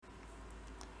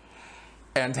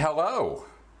And hello,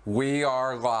 we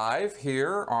are live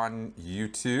here on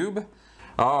YouTube.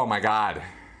 Oh my God,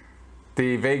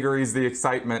 the vagaries, the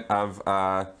excitement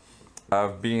of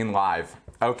being live.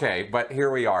 Okay, but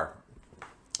here we are.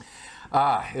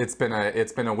 It's been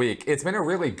a week. It's been a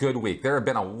really good week. There have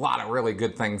been a lot of really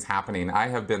good things happening. I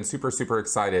have been super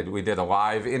excited. We did a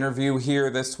live interview here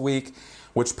this week,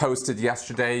 which posted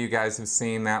yesterday. You guys have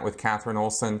seen that with Catherine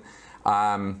Olson.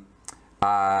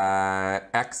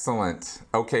 Excellent.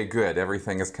 Okay, good.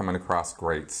 Everything is coming across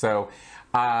great. So,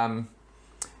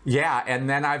 yeah, and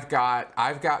then I've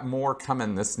got more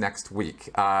coming this next week.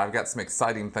 I've got some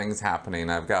exciting things happening.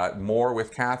 I've got more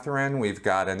with Catherine. We've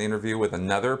got an interview with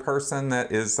another person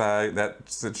that is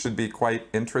that should be quite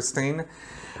interesting.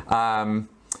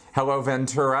 Hello,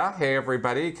 Ventura. Hey,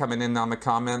 everybody, coming in on the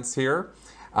comments here.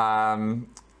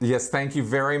 Yes, thank you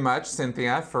very much,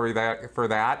 Cynthia, for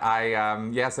that.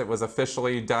 Yes, it was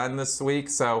officially done this week,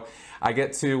 so I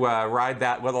get to ride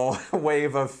that little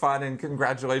wave of fun, and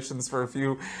congratulations for a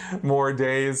few more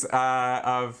days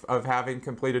of having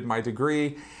completed my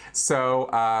degree. So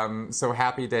so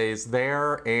happy days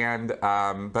there, and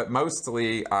but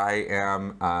mostly I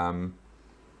am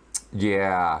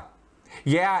yeah,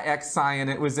 X-Cyan.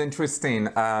 It was interesting.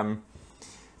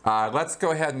 Let's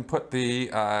go ahead and put the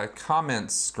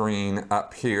comments screen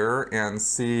up here and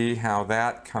see how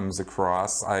that comes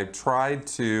across. I tried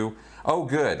to, oh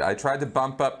good, I tried to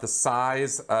bump up the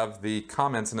size of the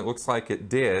comments and it looks like it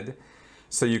did.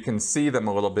 So you can see them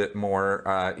a little bit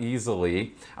more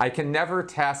easily. I can never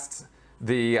test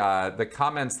the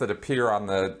comments that appear on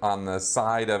the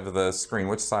side of the screen.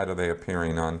 Which side are they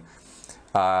appearing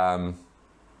on?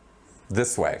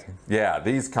 This way. Yeah,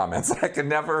 these comments. I can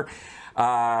never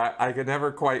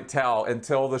quite tell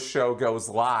until the show goes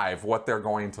live what they're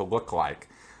going to look like.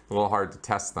 A little hard to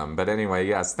test them. But anyway,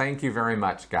 yes, thank you very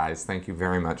much, guys. Thank you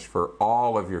very much for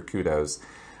all of your kudos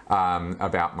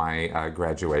about my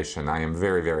graduation. I am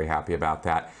very happy about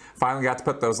that. Finally got to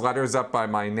put those letters up by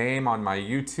my name on my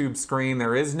YouTube screen.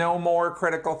 There is no more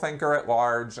Critical Thinker at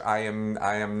Large. I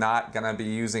am not going to be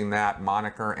using that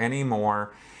moniker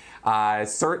anymore.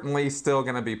 Certainly still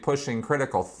going to be pushing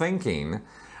critical thinking,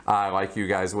 like you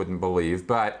guys wouldn't believe,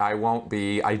 but I won't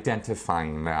be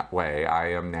identifying that way.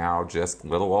 I am now just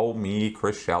little old me,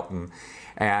 Chris Shelton,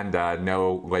 and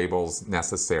no labels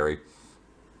necessary.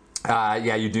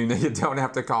 Yeah, you don't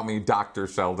have to call me Dr.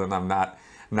 Sheldon. I'm not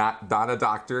a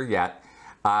doctor yet.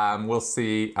 We'll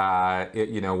see,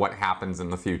 you know, what happens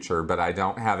in the future, but I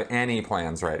don't have any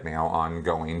plans right now on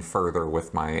going further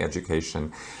with my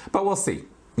education, but we'll see.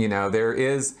 You know,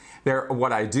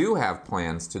 what I do have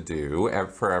plans to do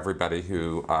for everybody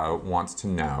who wants to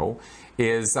know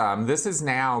is this has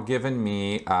now given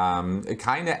me a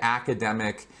kind of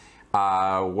academic,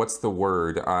 what's the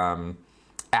word,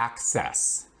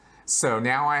 access. So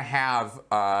now I have,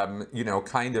 you know,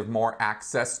 kind of more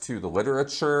access to the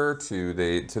literature, to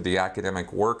the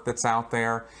academic work that's out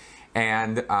there,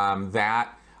 and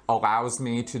that allows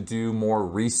me to do more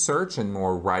research and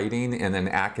more writing in an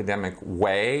academic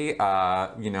way,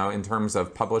 you know, in terms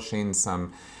of publishing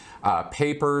some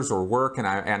papers or work,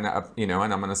 and you know,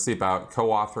 and I'm going to see about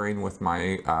co-authoring with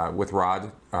my with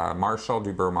Rod Marshall,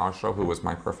 Dubur Marshall, who was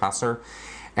my professor,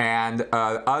 and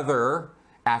other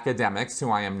academics who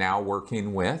I am now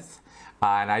working with.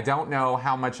 And I don't know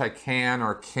how much I can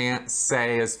or can't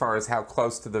say as far as how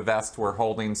close to the vest we're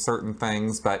holding certain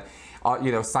things, but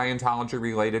you know,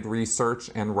 Scientology-related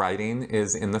research and writing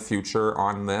is in the future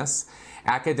on this.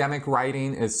 Academic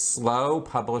writing is slow.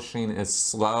 Publishing is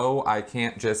slow. I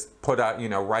can't just put out, you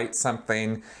know, write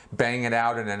something, bang it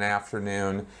out in an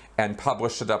afternoon, and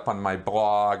publish it up on my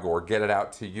blog or get it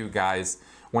out to you guys.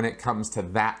 When it comes to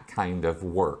that kind of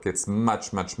work, it's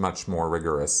much more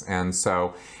rigorous. And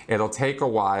so it'll take a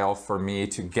while for me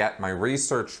to get my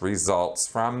research results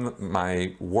from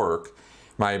my work,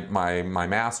 my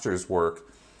master's work,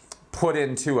 put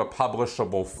into a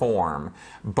publishable form.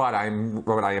 But I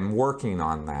am working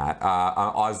on that,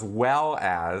 as well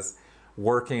as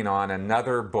working on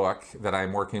another book that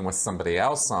I'm working with somebody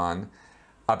else on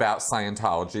about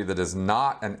Scientology that is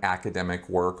not an academic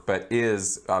work, but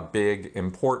is a big,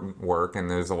 important work, and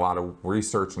there's a lot of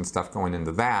research and stuff going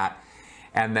into that.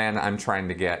 And then I'm trying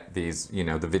to get these, you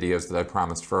know, the videos that I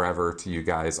promised forever to you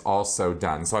guys also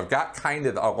done. So I've got kind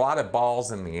of a lot of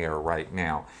balls in the air right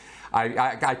now.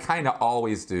 I kind of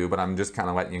always do, but I'm just kind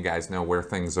of letting you guys know where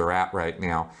things are at right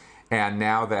now. And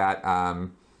now that,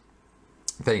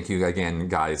 thank you again,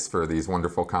 guys, for these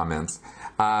wonderful comments.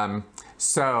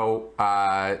 So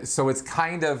it's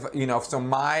kind of, you know, so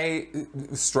my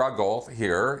struggle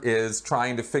here is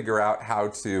trying to figure out how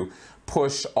to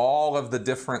push all of the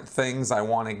different things I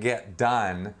want to get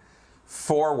done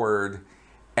forward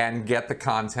and get the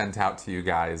content out to you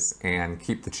guys and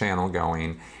keep the channel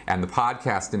going and the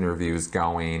podcast interviews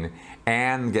going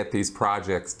and get these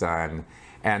projects done.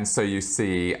 And so you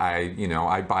see,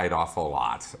 I bite off a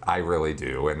lot. I really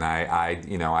do. And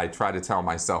I try to tell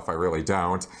myself I really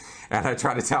don't. And I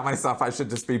try to tell myself I should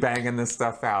just be banging this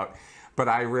stuff out. But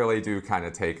I really do kind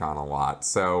of take on a lot.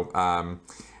 So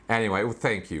anyway, well,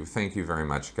 thank you. Thank you very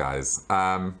much, guys.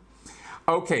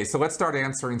 Okay, so let's start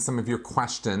answering some of your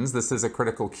questions. This is a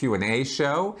critical Q&A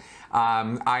show.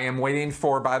 I am waiting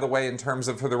for, by the way, in terms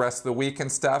of for the rest of the week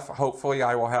and stuff, hopefully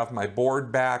I will have my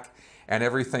board back and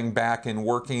everything back in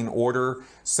working order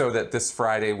so that this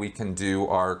Friday we can do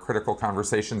our critical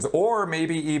conversations, or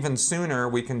maybe even sooner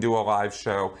we can do a live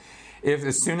show.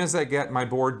 As soon as I get my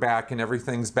board back and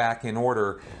everything's back in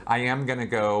order, I am going to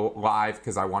go live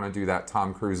because I want to do that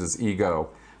Tom Cruise's Ego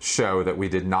show that we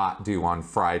did not do on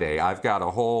Friday. I've got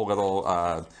a whole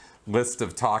little list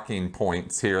of talking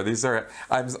points here. These are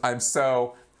I'm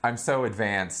so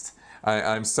advanced.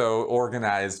 I'm so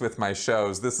organized with my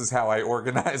shows. This is how I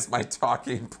organize my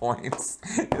talking points,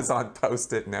 is on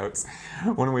Post-it notes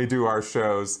when we do our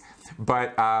shows.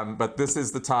 But this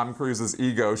is the Tom Cruise's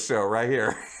Ego show right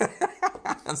here.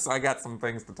 So I got some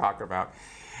things to talk about.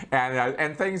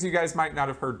 And things you guys might not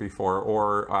have heard before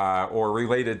or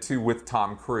related to with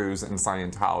Tom Cruise and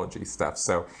Scientology stuff.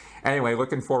 So anyway,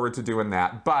 looking forward to doing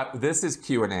that. But this is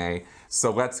Q&A,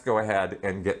 so let's go ahead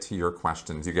and get to your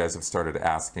questions. You guys have started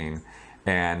asking,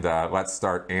 and let's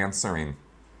start answering.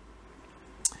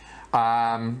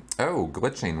 Oh,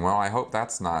 glitching. Well, I hope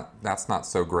that's not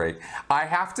so great. I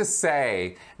have to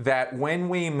say that when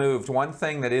we moved, one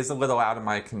thing that is a little out of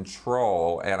my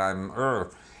control, and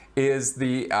is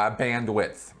the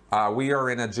bandwidth. We are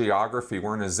in a geography,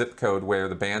 we're in a zip code where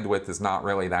the bandwidth is not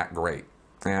really that great.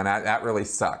 And that really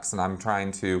sucks. And I'm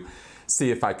trying to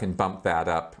see if I can bump that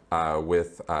up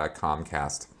with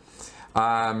Comcast.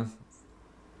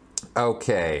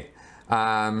 Okay.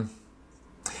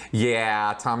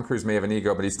 Yeah, Tom Cruise may have an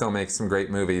ego, but he still makes some great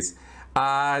movies.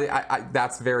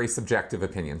 That's very subjective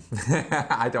opinion.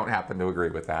 I don't happen to agree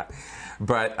with that.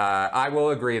 But I will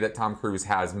agree that Tom Cruise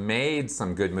has made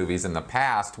some good movies in the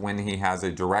past when he has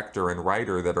a director and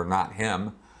writer that are not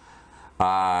him.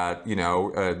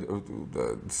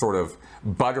 Sort of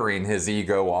buttering his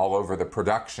ego all over the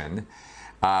production.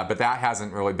 But that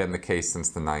hasn't really been the case since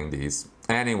the 90s.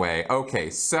 Anyway, okay,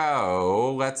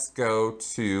 so let's go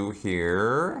to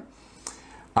here.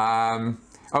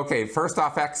 Okay, first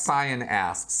off, X-Cyan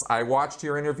asks, I watched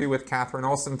your interview with Catherine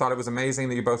Olson, thought it was amazing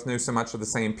that you both knew so much of the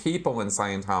same people in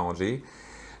Scientology.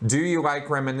 Do you like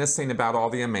reminiscing about all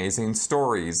the amazing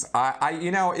stories?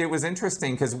 It was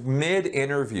interesting because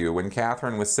mid-interview, when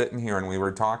Catherine was sitting here and we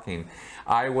were talking,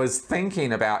 I was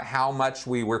thinking about how much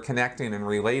we were connecting and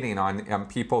relating on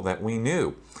people that we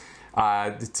knew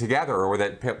together, or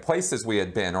that places we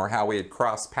had been, or how we had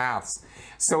crossed paths.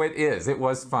 So it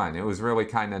was fun. It was really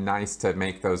kind of nice to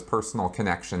make those personal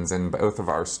connections in both of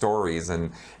our stories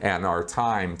and our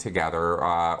time together,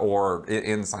 or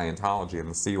in Scientology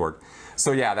and the Sea Org.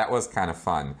 So yeah, that was kind of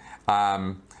fun.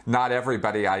 Not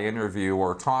everybody I interview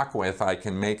or talk with I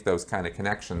can make those kind of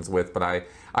connections with, but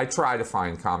I try to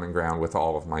find common ground with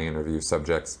all of my interview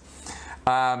subjects.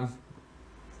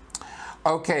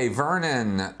 Okay,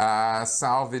 Vernon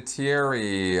Salvatierra,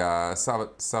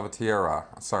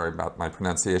 sorry about my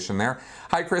pronunciation there.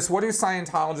 Hi Chris, what do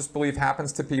Scientologists believe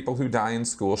happens to people who die in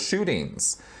school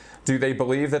shootings? Do they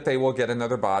believe that they will get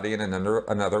another body and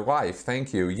another life?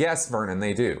 Thank you. Yes, Vernon,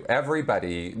 they do.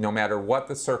 Everybody, no matter what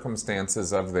the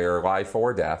circumstances of their life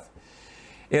or death,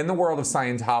 in the world of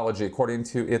Scientology, according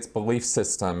to its belief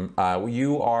system,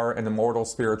 you are an immortal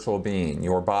spiritual being.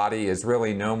 Your body is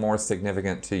really no more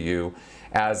significant to you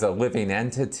as a living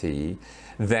entity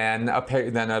than a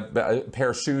pair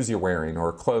of shoes you're wearing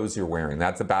or clothes you're wearing.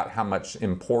 That's about how much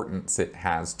importance it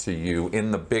has to you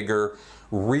in the bigger,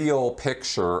 real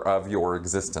picture of your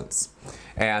existence.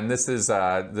 And this is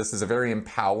a very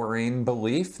empowering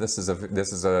belief. This is a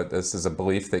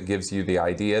belief that gives you the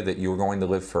idea that you're going to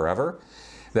live forever,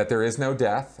 that there is no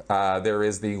death, there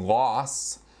is the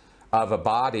loss of a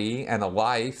body and a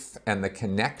life and the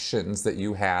connections that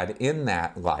you had in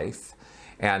that life,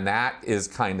 and that is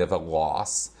kind of a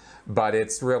loss, but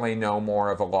it's really no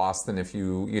more of a loss than if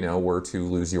you were to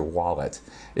lose your wallet.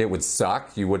 It would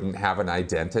suck, you wouldn't have an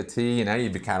identity,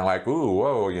 you'd be kind of like, ooh,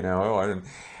 whoa,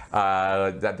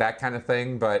 that kind of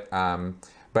thing, but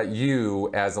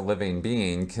you as a living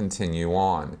being continue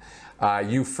on.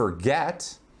 You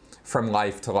forget from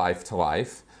life to life to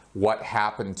life what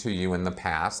happened to you in the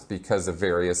past because of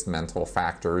various mental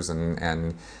factors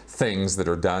and things that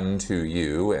are done to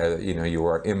you. You know, you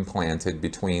are implanted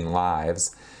between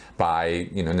lives by,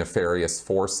 you know, nefarious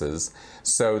forces,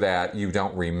 so that you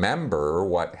don't remember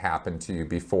what happened to you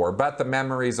before, but the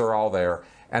memories are all there.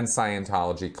 And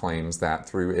Scientology claims that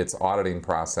through its auditing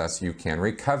process, you can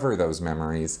recover those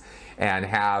memories and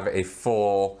have a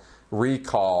full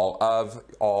recall of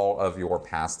all of your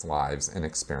past lives and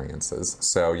experiences.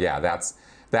 So yeah,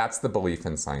 that's the belief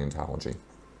in Scientology.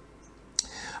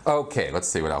 Okay, let's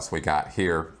see what else we got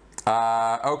here.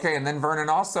 Okay, and then Vernon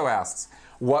also asks,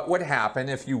 what would happen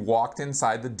if you walked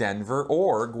inside the Denver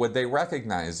org? Would they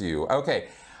recognize you? Okay,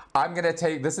 I'm going to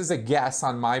take, this is a guess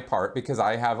on my part because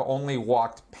I have only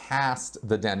walked past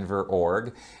the Denver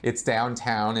org. It's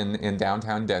downtown in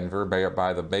downtown Denver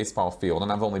by the baseball field,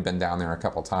 and I've only been down there a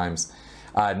couple times,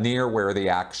 near where the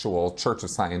actual Church of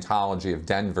Scientology of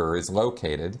Denver is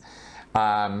located.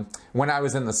 When I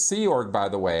was in the Sea Org, by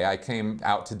the way, I came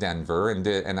out to Denver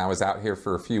and I was out here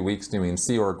for a few weeks doing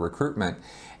Sea Org recruitment.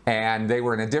 And they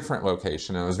were in a different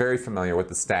location. I was very familiar with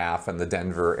the staff and the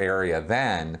Denver area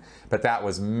then, but that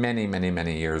was many, many,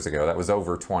 many years ago. That was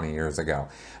over 20 years ago.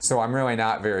 So I'm really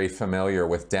not very familiar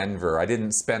with Denver. I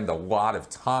didn't spend a lot of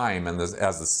time as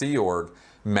a Sea Org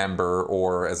member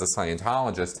or as a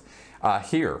Scientologist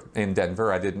here in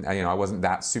Denver. I wasn't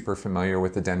that super familiar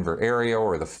with the Denver area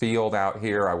or the field out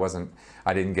here.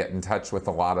 I didn't get in touch with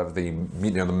a lot of the,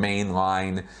 the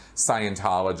mainline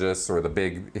Scientologists or the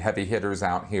big heavy hitters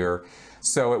out here.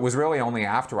 So it was really only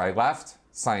after I left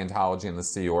Scientology and the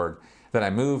Sea Org that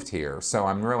I moved here. So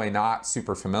I'm really not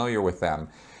super familiar with them.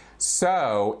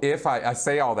 So if I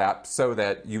say all that so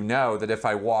that you know that if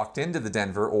I walked into the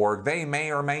Denver org, they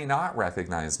may or may not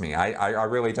recognize me. I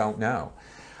really don't know.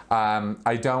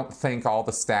 I don't think all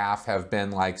the staff have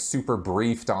been like super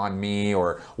briefed on me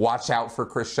or watch out for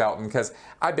Chris Shelton, because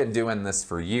I've been doing this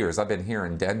for years. I've been here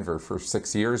in Denver for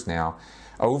 6 years now,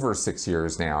 over 6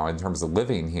 years now in terms of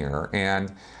living here. And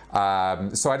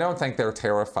so I don't think they're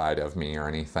terrified of me or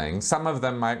anything. Some of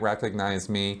them might recognize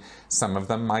me, some of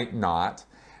them might not.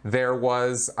 There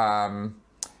was a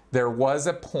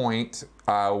point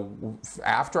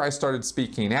after I started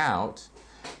speaking out,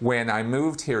 when I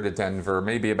moved here to Denver,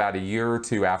 maybe about a year or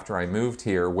two after I moved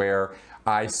here, where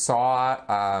I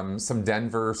saw some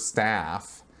Denver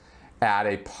staff at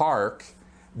a park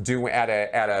at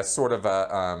a sort of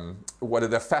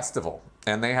a festival,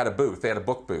 and they had a booth. They had a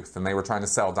book booth, and they were trying to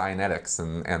sell Dianetics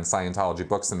and Scientology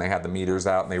books, and they had the meters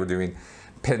out, and they were doing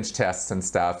pinch tests and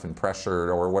stuff, and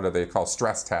pressure, or what do they call,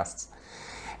 stress tests.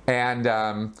 And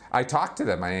I talked to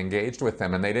them, I engaged with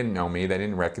them, and they didn't know me, they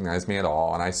didn't recognize me at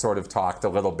all. And I sort of talked a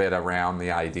little bit around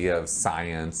the idea of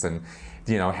science and,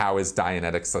 how is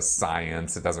Dianetics a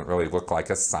science? It doesn't really look like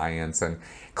a science. And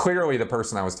clearly the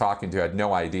person I was talking to had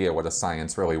no idea what a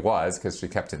science really was, because she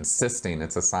kept insisting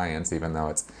it's a science, even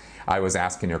though I was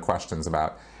asking her questions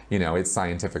about, its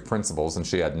scientific principles, and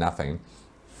she had nothing.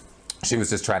 She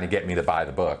was just trying to get me to buy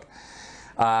the book.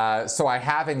 So I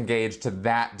have engaged to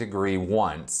that degree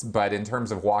once, but in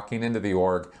terms of walking into the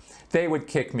org, they would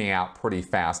kick me out pretty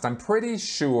fast. I'm pretty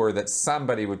sure that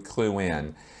somebody would clue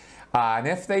in. And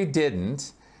if they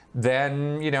didn't,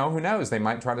 then, who knows? They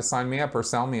might try to sign me up or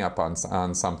sell me up on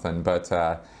something. But,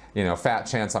 fat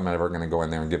chance I'm never going to go in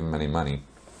there and give them any money.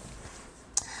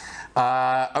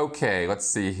 Okay, let's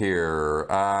see here.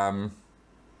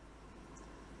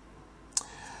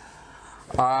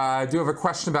 I do have a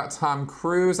question about Tom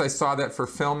Cruise. I saw that for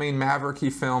filming Maverick, he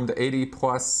filmed 80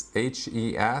 plus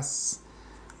HES.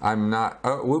 I'm not,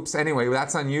 oh, whoops. Anyway,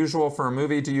 that's unusual for a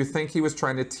movie. Do you think he was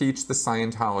trying to teach the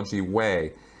Scientology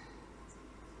way?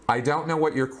 I don't know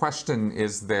what your question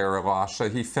is there, Elisha.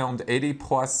 He filmed 80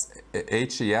 plus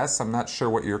HES. I'm not sure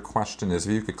what your question is.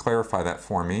 If you could clarify that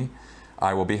for me,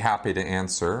 I will be happy to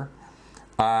answer.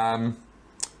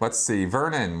 Let's see,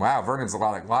 Vernon. Wow, Vernon's a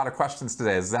lot of questions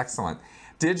today. This is excellent.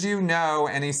 Did you know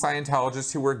any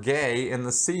Scientologists who were gay in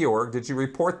the Sea Org? Did you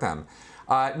report them?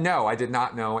 No, I did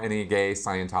not know any gay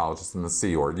Scientologists in the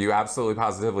Sea Org. You absolutely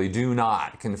positively do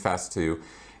not confess to,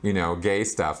 gay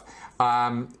stuff.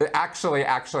 Actually,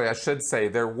 I should say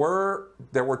there were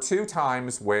 2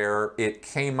 times where it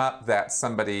came up that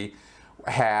somebody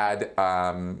had,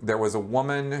 there was a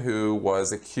woman who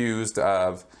was accused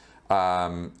of,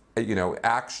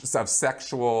 acts of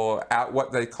sexual,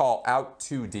 what they call out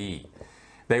 2D.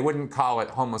 They wouldn't call it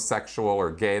homosexual or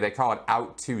gay. They call it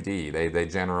out 2D. They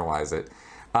generalize it.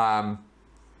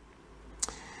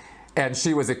 And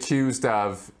she was accused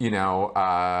of,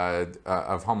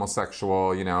 of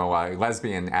homosexual,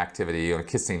 lesbian activity,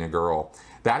 kissing a girl.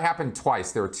 That happened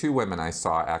twice. There were 2 women I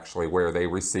saw, actually, where they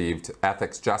received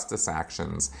ethics justice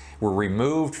actions, were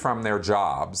removed from their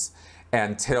jobs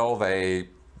until they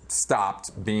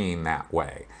stopped being that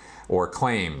way, or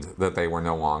claimed that they were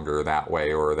no longer that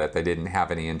way, or that they didn't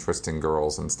have any interest in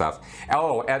girls and stuff.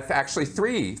 Oh, actually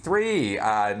three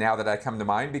now that I come to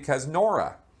mind, because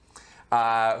Nora,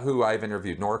 who I've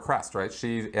interviewed, Nora Crest, right?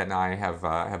 She and I have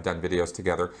done videos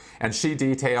together, and she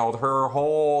detailed her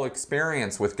whole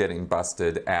experience with getting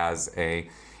busted as a,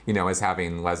 as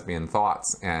having lesbian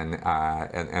thoughts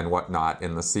and whatnot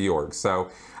in the Sea Org. So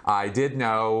I did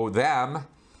know them,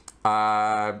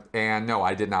 and no,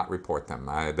 I did not report them.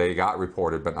 They got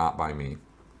reported, but not by me.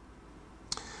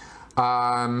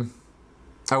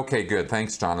 Okay, good.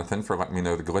 Thanks, Jonathan, for letting me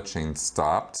know the glitching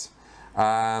stopped.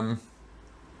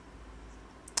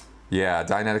 Yeah,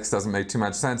 Dynetics doesn't make too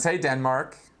much sense. Hey,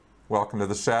 Denmark. Welcome to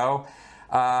the show.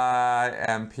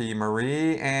 MP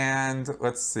Marie, and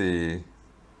let's see.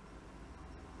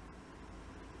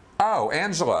 Oh,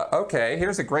 Angela. Okay,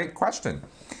 here's a great question.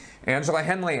 Angela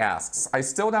Henley asks, I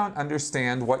still don't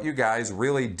understand what you guys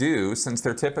really do since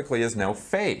there typically is no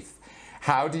faith.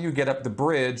 How do you get up the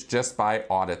bridge just by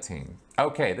auditing?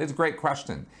 Okay, that's a great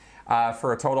question.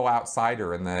 For a total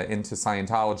outsider into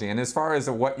Scientology. And as far as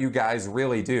what you guys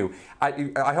really do,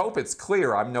 I hope it's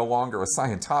clear I'm no longer a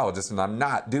Scientologist and I'm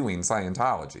not doing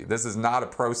Scientology. This is not a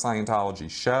pro-Scientology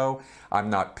show. I'm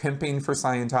not pimping for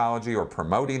Scientology or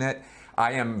promoting it.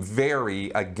 I am very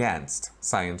against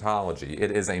Scientology.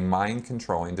 It is a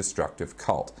mind-controlling, destructive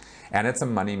cult. And it's a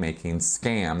money-making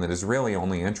scam that is really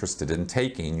only interested in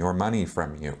taking your money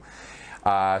from you.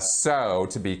 So,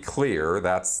 to be clear,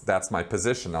 that's my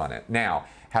position on it. Now,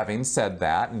 having said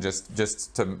that, and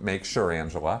just to make sure,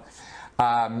 Angela,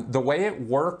 the way it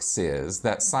works is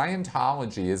that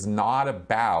Scientology is not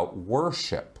about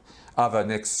worship of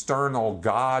an external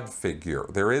God figure.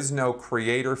 There is no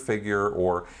creator figure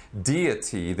or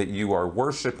deity that you are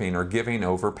worshiping or giving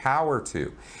over power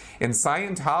to. In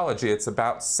Scientology, it's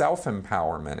about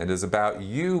self-empowerment. It is about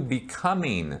you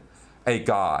becoming a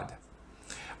God.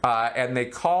 And they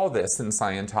call this in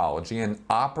Scientology an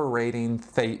operating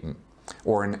thetan,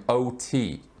 or an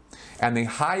OT. And the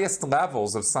highest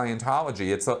levels of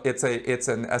Scientology, it's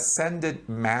an ascended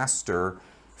master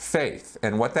faith.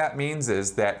 And what that means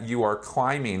is that you are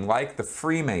climbing like the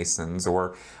Freemasons,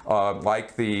 or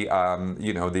like the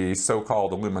the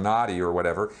so-called Illuminati or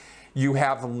whatever. You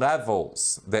have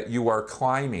levels that you are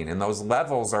climbing, and those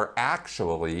levels are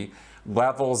actually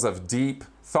levels of deep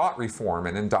thought reform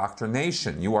and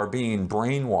indoctrination. You are being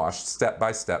brainwashed step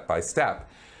by step by step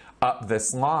up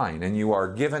this line, and you are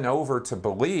given over to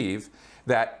believe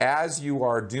that as you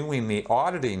are doing the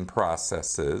auditing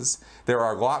processes, there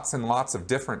are lots and lots of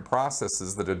different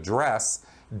processes that address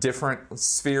different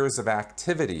spheres of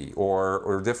activity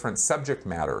or different subject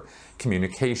matter,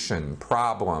 communication,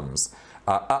 problems,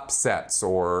 upsets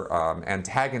or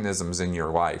antagonisms in your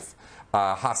life,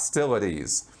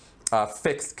 hostilities,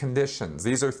 fixed conditions.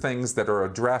 These are things that are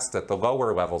addressed at the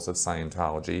lower levels of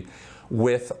Scientology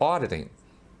with auditing.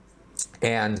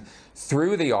 And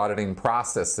through the auditing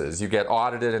processes, you get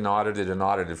audited and audited and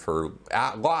audited for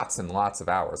lots and lots of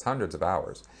hours, hundreds of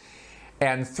hours.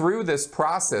 And through this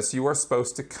process, you are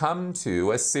supposed to come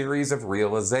to a series of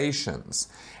realizations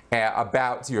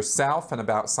about yourself and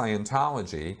about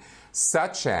Scientology,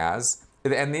 such as,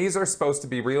 and these are supposed to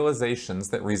be realizations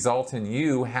that result in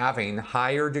you having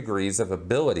higher degrees of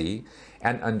ability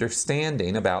and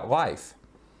understanding about life.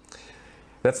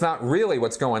 That's not really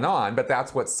what's going on, but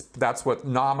that's what's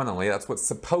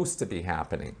supposed to be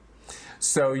happening.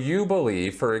 So you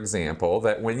believe, for example,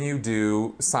 that when you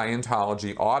do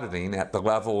Scientology auditing at the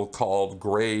level called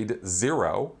grade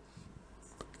 0,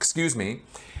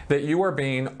 that you are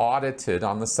being audited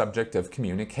on the subject of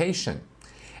communication.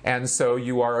 And so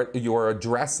you are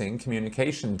addressing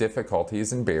communication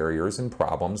difficulties and barriers and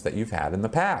problems that you've had in the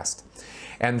past.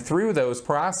 And through those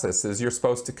processes, you're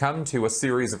supposed to come to a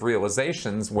series of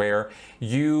realizations where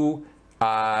you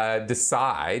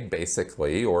decide,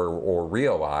 basically, or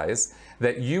realize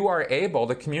that you are able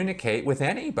to communicate with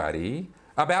anybody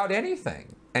about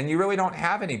anything. And you really don't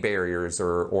have any barriers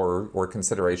or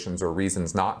considerations or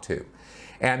reasons not to.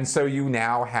 And so you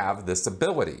now have this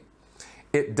ability.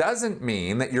 It doesn't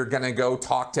mean that you're going to go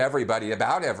talk to everybody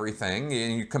about everything,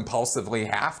 and you compulsively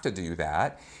have to do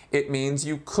that. It means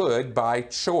you could, by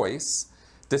choice,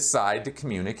 decide to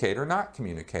communicate or not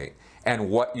communicate. And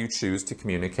what you choose to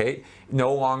communicate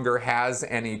no longer has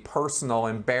any personal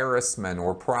embarrassment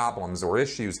or problems or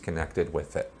issues connected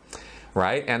with it.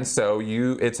 right? And so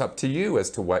it's up to you as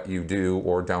to what you do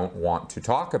or don't want to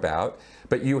talk about,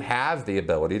 but you have the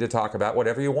ability to talk about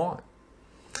whatever you want.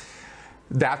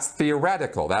 That's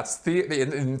theoretical. That's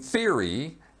in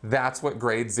theory, that's what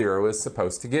grade 0 is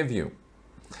supposed to give you.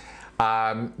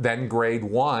 Then grade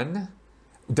 1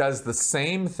 does the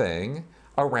same thing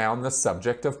around the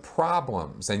subject of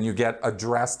problems, and you get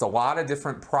addressed a lot of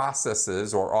different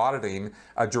processes, or auditing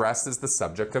addresses the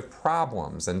subject of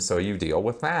problems, and so you deal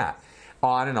with that,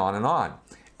 on and on and on.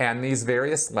 And these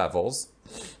various levels,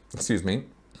 excuse me,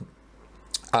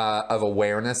 of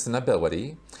awareness and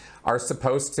ability are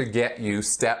supposed to get you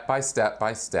step by step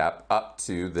by step up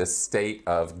to this state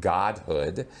of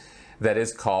godhood that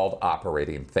is called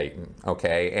operating thetan,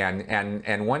 okay?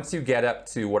 And once you get up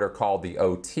to what are called the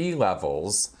OT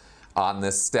levels on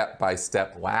this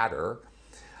step-by-step ladder,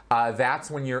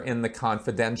 that's when you're in the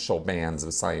confidential bands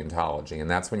of Scientology, and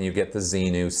that's when you get the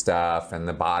Xenu stuff and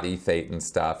the body thetan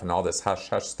stuff and all this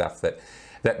hush-hush stuff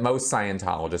that most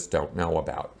Scientologists don't know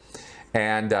about.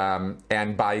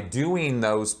 And by doing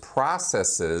those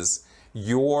processes,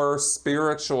 your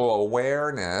spiritual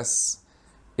awareness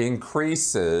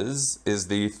increases, is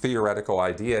the theoretical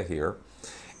idea here,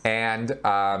 and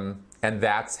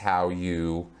that's how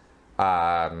you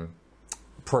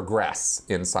progress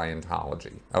in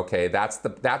Scientology. Okay,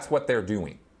 that's what they're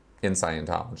doing in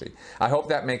Scientology. I hope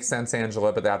that makes sense,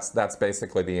 Angela, but that's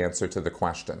basically the answer to the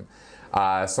question.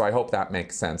 So I hope that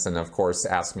makes sense, and of course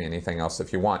ask me anything else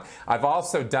if you want. I've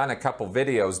also done a couple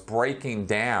videos breaking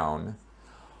down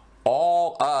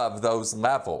all of those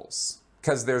levels,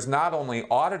 because there's not only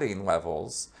auditing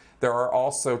levels, there are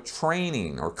also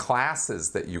training or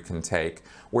classes that you can take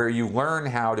where you learn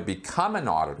how to become an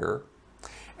auditor.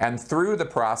 And through the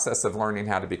process of learning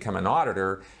how to become an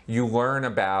auditor, you learn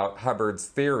about Hubbard's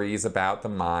theories about the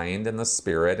mind and the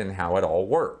spirit and how it all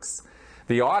works.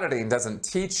 The auditing doesn't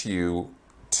teach you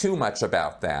too much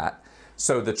about that.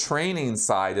 So the training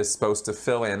side is supposed to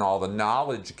fill in all the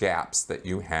knowledge gaps that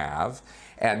you have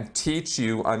and teach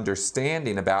you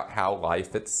understanding about how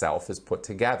life itself is put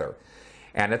together.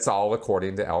 And it's all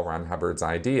according to L. Ron Hubbard's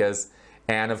ideas.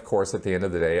 And of course, at the end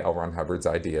of the day, L. Ron Hubbard's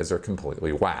ideas are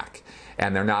completely whack.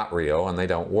 And they're not real and they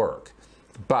don't work.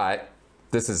 But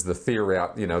this is the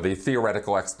the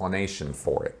theoretical explanation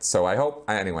for it. So I hope,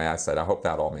 anyway, I hope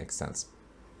that all makes sense.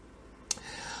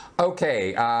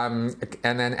 Okay, and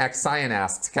then Xian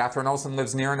asks, Catherine Olson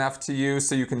lives near enough to you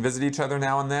so you can visit each other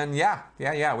now and then? Yeah,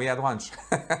 we had lunch.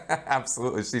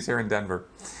 Absolutely, she's here in Denver.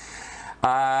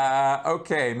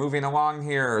 Okay, moving along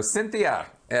here. Cynthia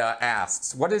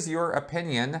asks, what is your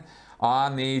opinion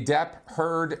on the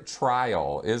Depp-Heard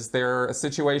trial? Is there a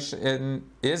situation,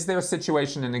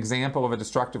 an example of a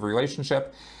destructive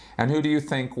relationship? And who do you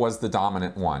think was the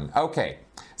dominant one? Okay,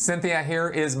 Cynthia, here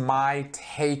is my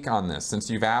take on this. Since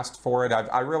you've asked for it,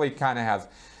 I really kind of have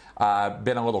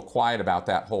been a little quiet about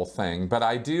that whole thing, but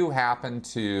I do happen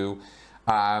to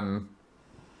have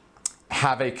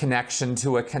a connection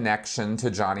to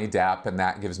Johnny Depp, and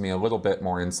that gives me a little bit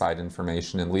more inside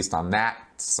information, at least on that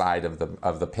side of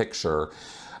the picture.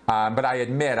 But I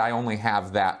admit I only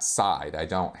have that side. I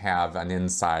don't have an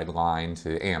inside line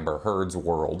to Amber Heard's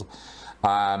world.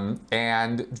 But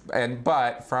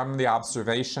from the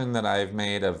observation that I've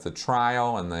made of the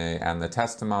trial and the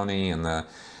testimony and the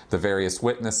various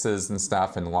witnesses and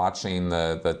stuff, and watching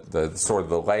the sort of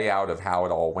the layout of how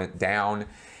it all went down,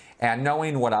 and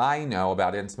knowing what I know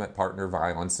about intimate partner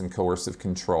violence and coercive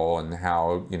control and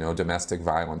how domestic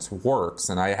violence works,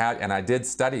 and I did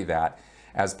study that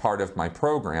as part of my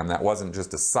program. That wasn't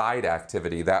just a side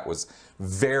activity. That was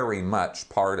very much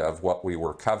part of what we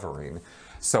were covering.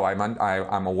 So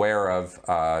I'm aware of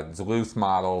Duluth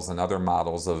models and other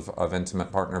models of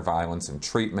intimate partner violence and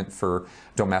treatment for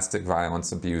domestic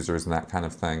violence abusers and that kind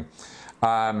of thing.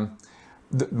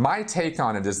 My take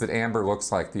on it is that Amber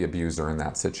looks like the abuser in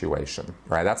that situation,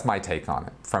 right? That's my take on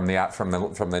it. From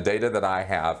the data that I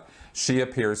have, she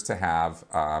appears to have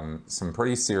some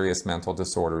pretty serious mental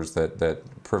disorders that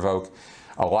provoke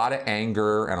a lot of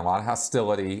anger and a lot of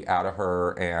hostility out of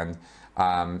her, and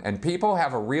people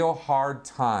have a real hard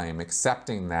time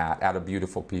accepting that out of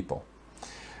beautiful people.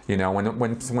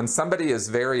 When somebody is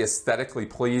very aesthetically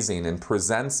pleasing and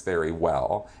presents very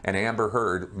well, and Amber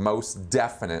Heard most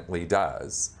definitely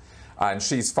does, and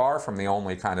she's far from the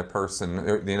only kind of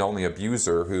person, the only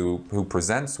abuser who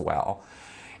presents well.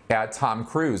 Tom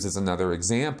Cruise is another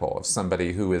example of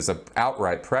somebody who is an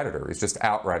outright predator. He's just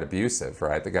outright abusive,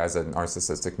 right? The guy's a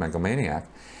narcissistic megalomaniac.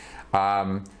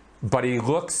 But he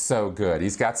looks so good.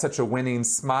 He's got such a winning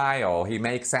smile. He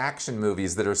makes action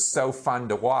movies that are so fun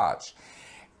to watch.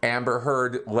 Amber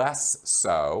Heard, less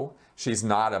so. she's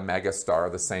not a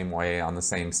megastar the same way on the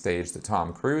same stage that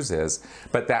Tom Cruise is,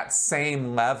 but that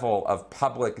same level of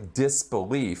public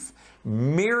disbelief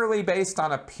merely based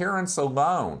on appearance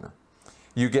alone.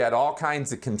 You get all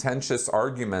kinds of contentious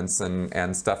arguments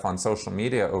and stuff on social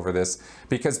media over this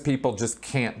because people just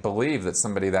can't believe that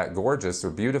somebody that gorgeous or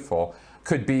beautiful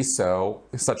could be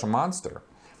such a monster.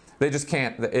 They just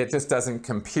can't, it just doesn't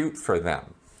compute for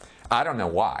them. I don't know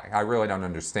why. I really don't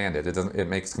understand it. It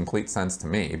makes complete sense to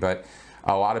me, but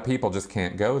a lot of people just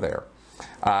can't go there.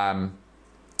 And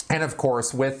of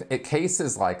course, with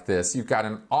cases like this, you've got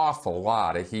an awful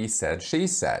lot of he said, she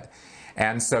said.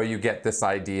 And so you get this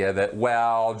idea that,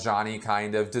 well, Johnny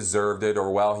kind of deserved it, or,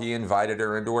 well, he invited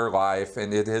her into her life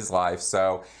and into his life,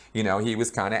 so, you know, he was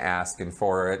kind of asking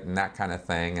for it and that kind of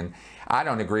thing. And I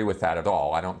don't agree with that at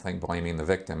all. I don't think blaming the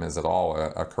victim is at all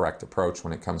a correct approach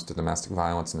when it comes to domestic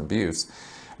violence and abuse.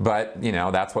 But, you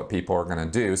know, that's what people are going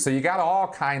to do. So you got all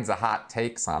kinds of hot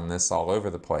takes on this all over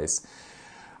the place.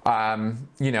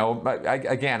 You know,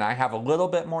 again, I have a little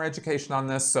bit more education on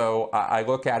this, so I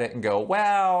look at it and go,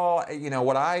 well, you know,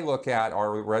 what I look at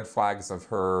are red flags of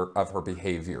her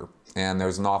behavior, and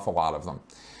there's an awful lot of them.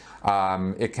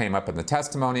 It came up in the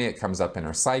testimony, it comes up in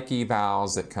her psych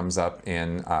evals, it comes up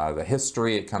in the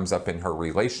history, it comes up in her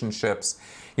relationships.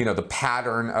 You know, the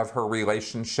pattern of her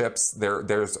relationships,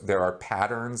 there are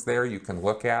patterns there you can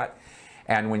look at.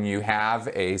 And when you have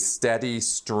a steady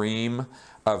stream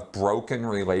of broken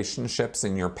relationships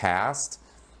in your past,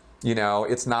 you know,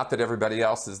 it's not that everybody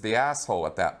else is the asshole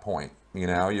at that point. You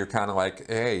know, you're kind of like,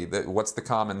 hey, what's the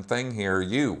common thing here?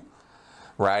 You,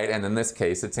 right? And in this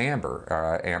case, it's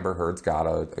Amber. Amber Heard's got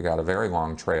a very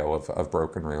long trail of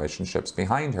broken relationships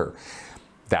behind her.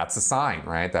 That's a sign,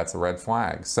 right? That's a red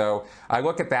flag. So I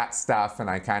look at that stuff and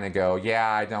I kind of go,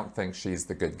 yeah, I don't think she's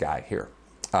the good guy here.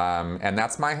 And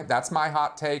that's my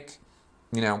hot take.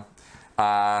 You know,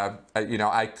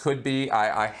 I could be,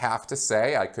 I have to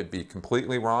say, I could be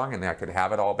completely wrong and I could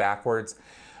have it all backwards,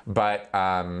 but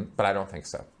I don't think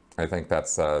so. I think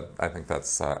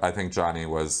Johnny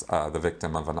was the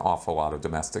victim of an awful lot of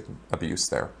domestic abuse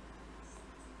there.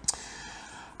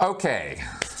 Okay,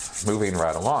 moving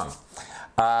right along.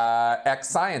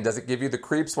 Ex-Scion, does it give you the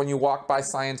creeps when you walk by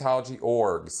Scientology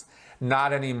orgs?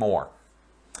 Not anymore.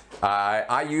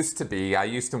 I used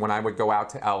to, when I would go out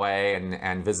to LA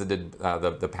and visited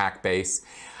the PAC base,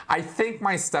 I think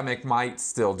my stomach might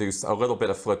still do a little bit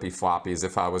of flippy floppies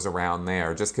if I was around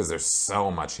there, just because there's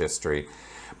so much history.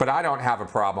 But I don't have a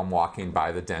problem walking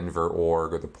by the Denver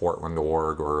org or the Portland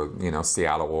org or, you know,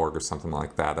 Seattle org or something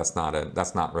like that. That's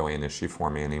not really an issue for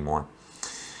me anymore.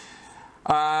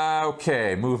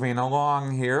 Okay, moving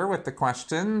along here with the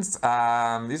questions. These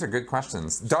are good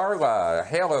questions. Darla,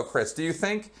 hello, Chris. Do you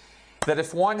think that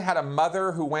if one had a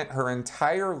mother who went her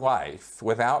entire life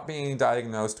without being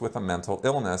diagnosed with a mental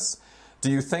illness, do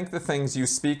you think the things you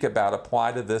speak about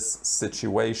apply to this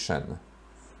situation?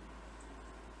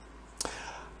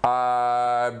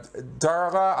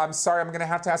 Darla, I'm sorry, I'm going to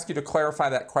have to ask you to clarify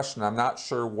that question. I'm not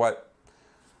sure what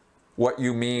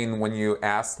you mean when you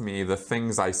ask me the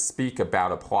things I speak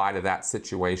about apply to that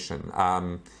situation.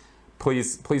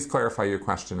 Please clarify your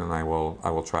question and I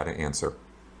will try to answer.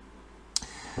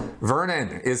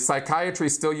 Vernon, is psychiatry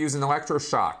still using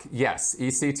electroshock? Yes,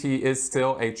 ECT is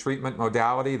still a treatment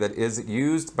modality that is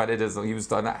used, but it is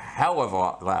used a hell of a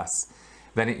lot less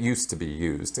than it used to be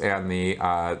used. And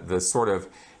the sort of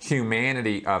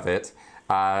humanity of it,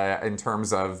 in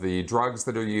terms of the drugs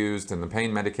that are used and the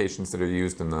pain medications that are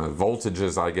used and the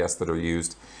voltages, I guess, that are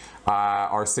used,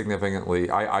 are significantly,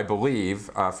 I believe,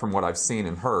 from what I've seen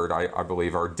and heard, I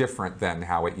believe are different than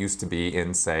how it used to be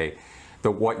in, say,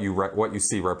 what you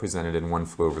see represented in One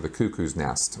Flew Over the Cuckoo's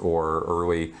Nest or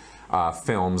early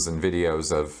films and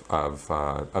videos of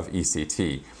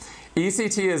ECT.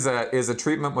 ECT is a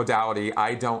treatment modality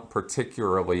I don't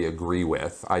particularly agree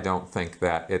with. I don't think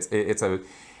that it's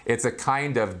a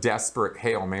kind of desperate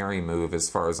Hail Mary move as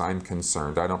far as I'm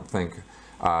concerned. I don't think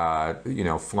you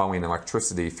know, flowing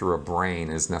electricity through a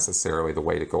brain is necessarily the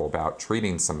way to go about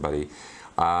treating somebody.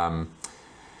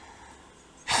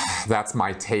 That's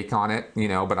my take on it, you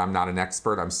know, but I'm not an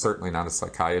expert. I'm certainly not a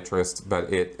psychiatrist,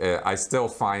 but I still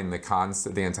find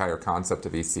the entire concept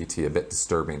of ECT a bit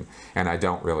disturbing, and I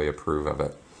don't really approve of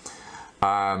it.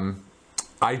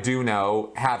 I do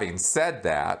know, having said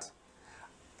that,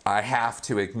 I have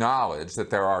to acknowledge that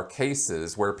there are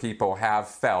cases where people have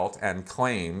felt and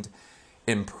claimed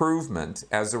improvement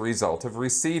as a result of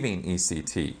receiving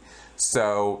ECT.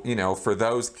 So, you know, for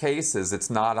those cases, it's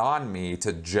not on me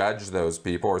to judge those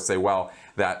people or say, well,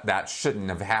 that shouldn't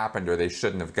have happened or they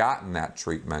shouldn't have gotten that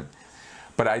treatment.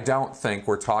 But I don't think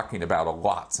we're talking about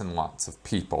lots and lots of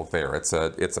people there. It's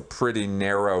a pretty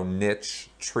narrow niche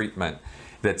treatment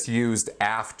that's used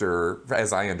after,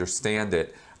 as I understand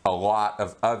it, a lot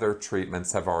of other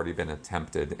treatments have already been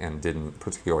attempted and didn't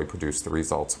particularly produce the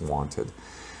results wanted.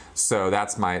 So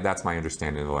that's my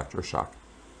understanding of electroshock.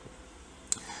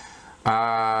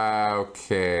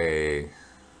 Okay.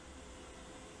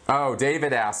 Oh,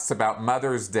 David asks about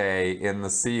Mother's Day in the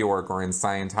Sea Org or in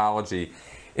Scientology.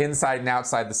 Inside and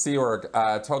outside the Sea Org,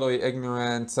 totally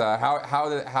ignorant.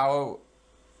 How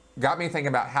got me thinking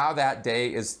about how that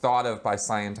day is thought of by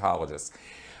Scientologists.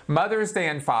 Mother's Day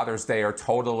and Father's Day are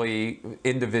totally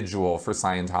individual for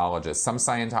Scientologists. Some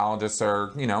Scientologists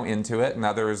are, you know, into it and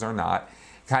others are not.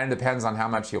 Kind of depends on how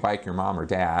much you like your mom or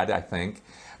dad, I think.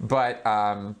 But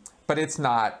it's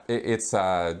not,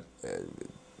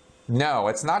 no,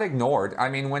 it's not ignored. I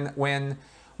mean,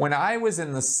 when I was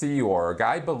in the Sea Org,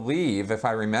 I believe, if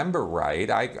I remember right,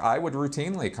 I would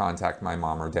routinely contact my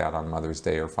mom or dad on Mother's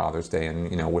Day or Father's Day and,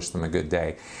 you know, wish them a good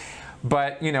day.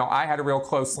 But, you know, I had a real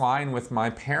close line with my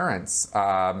parents,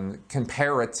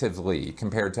 comparatively,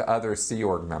 compared to other Sea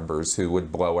Org members who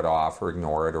would blow it off or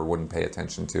ignore it or wouldn't pay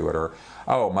attention to it or,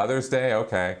 oh, Mother's Day,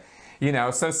 okay. You know,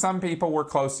 so some people were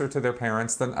closer to their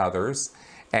parents than others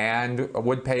and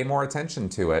would pay more attention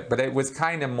to it. But it was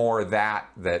kind of more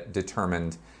that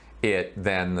determined it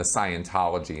than the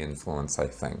Scientology influence, I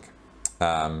think.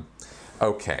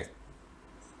 Okay.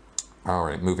 All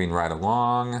right, moving right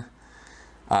along.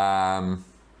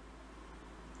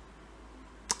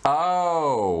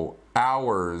 Oh,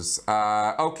 hours.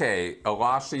 Okay,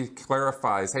 Elashi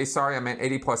clarifies. Hey, sorry, I meant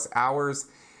 80 plus hours.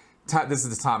 This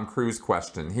is the Tom Cruise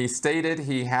question. He stated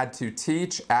he had to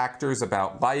teach actors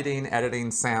about lighting, editing,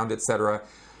 sound, etc.,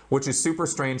 which is super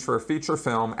strange for a feature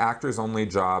film. Actors' only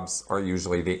jobs are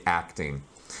usually the acting.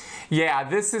 Yeah,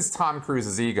 this is Tom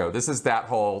Cruise's ego. This is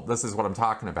what I'm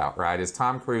talking about, right? Is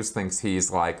Tom Cruise thinks he's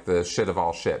like the shit of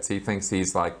all shits. He thinks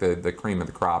he's like the cream of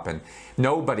the crop, and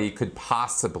nobody could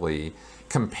possibly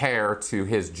compare to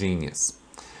his genius.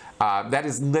 That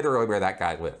is literally where that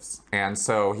guy lives. And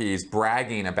so he's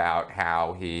bragging about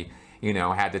how he, you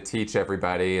know, had to teach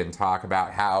everybody and talk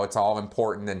about how it's all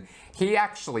important. And he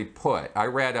actually I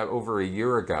read over a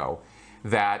year ago,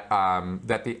 that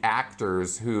that the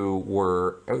actors who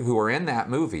were in that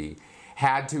movie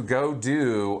had to go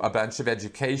do a bunch of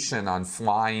education on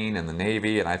flying in the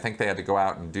Navy, and I think they had to go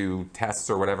out and do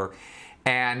tests or whatever,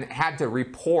 and had to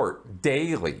report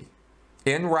daily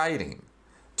in writing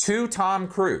to Tom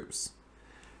Cruise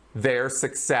their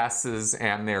successes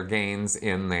and their gains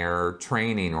in their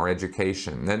training or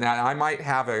education. And I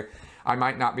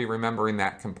might not be remembering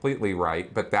that completely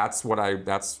right, but that's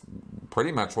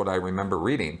pretty much what I remember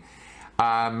reading.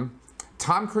 Tom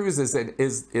Cruise is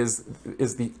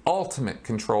the ultimate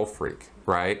control freak,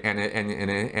 right? And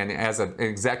as an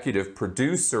executive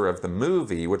producer of the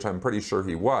movie, which I'm pretty sure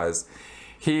he was,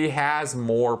 he has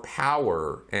more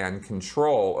power and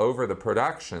control over the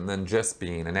production than just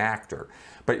being an actor.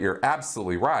 But you're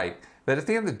absolutely right that at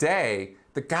the end of the day,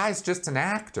 the guy's just an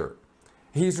actor.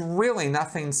 He's really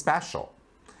nothing special.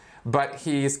 But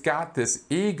he's got this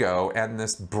ego and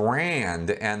this brand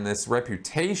and this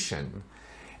reputation,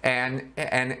 and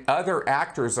other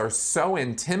actors are so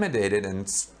intimidated and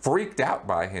freaked out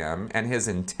by him and his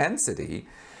intensity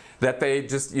that they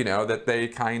just, you know, that they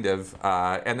kind of,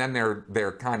 and then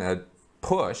they're kind of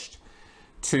pushed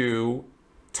to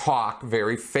talk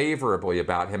very favorably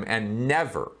about him and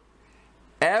never,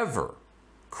 ever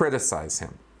criticize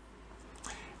him.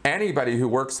 Anybody who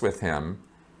works with him,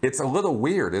 it's a little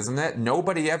weird, isn't it?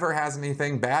 Nobody ever has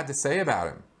anything bad to say about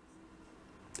him.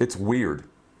 It's weird,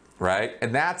 right?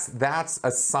 And that's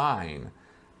a sign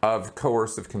of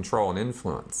coercive control and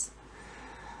influence.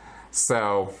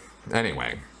 So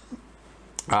anyway,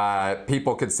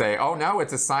 people could say, oh no,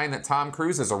 it's a sign that Tom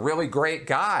Cruise is a really great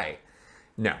guy.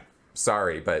 No,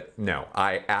 sorry, but no,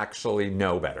 I actually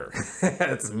know better.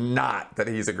 It's not that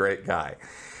he's a great guy.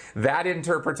 That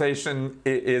interpretation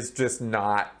is just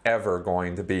not ever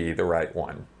going to be the right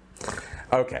one.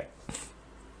 Okay.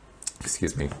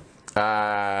 Excuse me.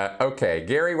 Okay,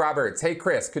 Gary Roberts. Hey,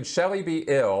 Chris, could Shelley be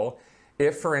ill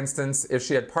if, for instance, if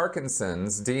she had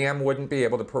Parkinson's, DM wouldn't be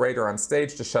able to parade her on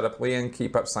stage to shut up Leah and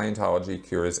keep up Scientology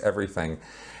cures everything?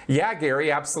 Yeah,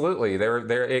 Gary, absolutely.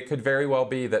 It could very well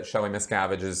be that Shelley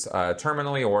Miscavige is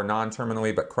terminally or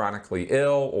non-terminally, but chronically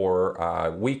ill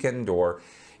or weakened or,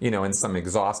 you know, in some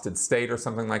exhausted state or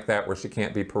something like that where she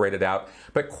can't be paraded out.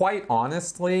 But quite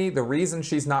honestly, the reason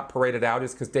she's not paraded out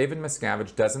is because David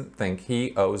Miscavige doesn't think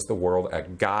he owes the world a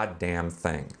goddamn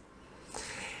thing.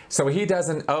 So he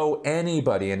doesn't owe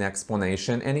anybody an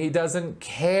explanation, and he doesn't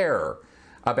care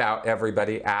about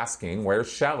everybody asking,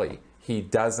 where's Shelley? He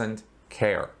doesn't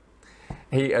care.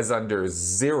 He is under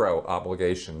zero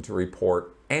obligation to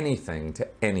report anything to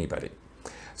anybody.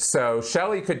 So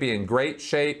Shelley could be in great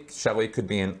shape. Shelley could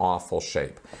be in awful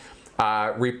shape.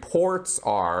 Reports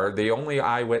are the only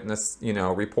eyewitness,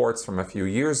 reports from a few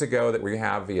years ago that we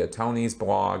have via Tony's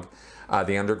blog,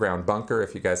 The Underground Bunker.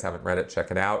 If you guys haven't read it, check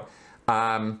it out.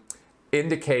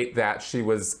 Indicate that she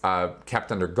was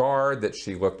kept under guard, that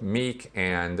she looked meek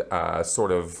and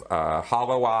sort of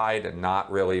hollow-eyed and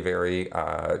not really very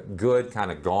good,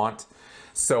 kind of gaunt.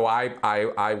 So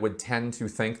I would tend to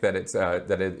think that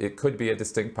it could be a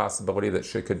distinct possibility that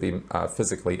she could be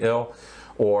physically ill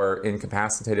or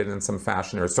incapacitated in some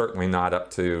fashion, or certainly not up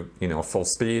to full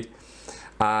speed.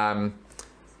 Kind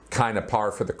of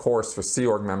par for the course for Sea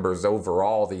Org members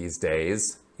overall these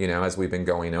days, as we've been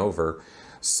going over.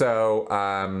 So,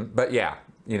 but yeah,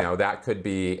 that could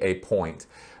be a point.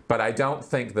 But I don't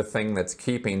think the thing that's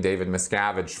keeping David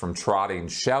Miscavige from trotting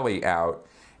Shelley out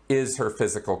is her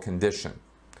physical condition.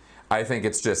 I think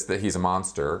it's just that he's a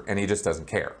monster and he just doesn't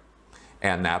care.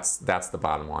 And that's the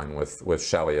bottom line with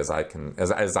Shelley as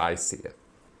I see it.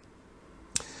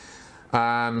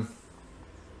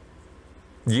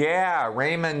 Yeah,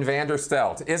 Raymond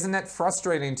Vanderstelt. Isn't it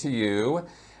frustrating to you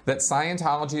that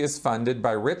Scientology is funded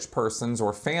by rich persons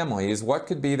or families? What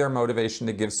could be their motivation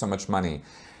to give so much money?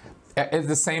 It's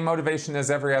the same motivation as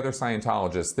every other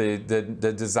Scientologist,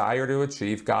 the desire to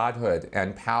achieve godhood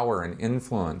and power and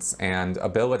influence and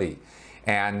ability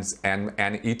and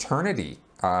eternity,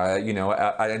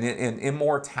 and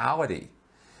immortality.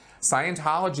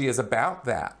 Scientology is about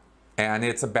that, and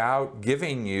it's about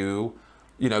giving you,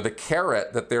 the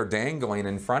carrot that they're dangling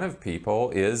in front of people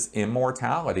is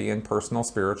immortality and personal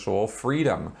spiritual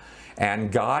freedom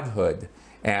and godhood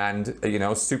and,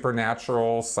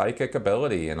 supernatural psychic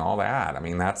ability and all that. I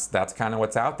mean, that's kind of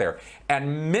what's out there.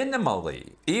 And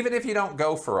minimally, even if you don't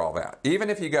go for all that, even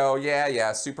if you go,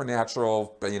 yeah,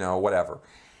 supernatural, whatever.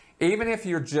 Even if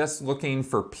you're just looking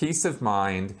for peace of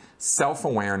mind,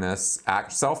 self-awareness,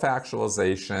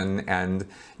 self-actualization, and,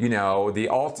 the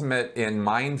ultimate in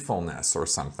mindfulness or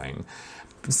something,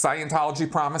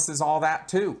 Scientology promises all that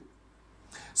too.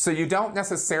 So you don't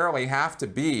necessarily have to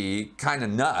be kind of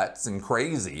nuts and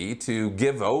crazy to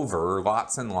give over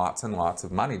lots and lots and lots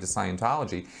of money to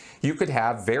Scientology. You could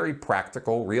have very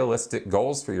practical, realistic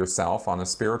goals for yourself on a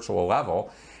spiritual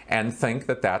level and think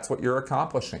that that's what you're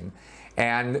accomplishing.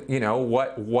 And,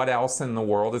 what else in the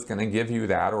world is going to give you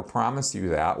that or promise you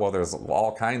that? Well, there's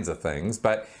all kinds of things.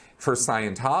 But for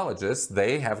Scientologists,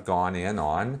 they have gone in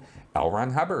on L.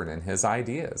 Ron Hubbard and his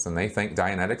ideas. And they think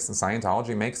Dianetics and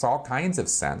Scientology makes all kinds of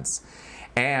sense.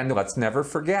 And let's never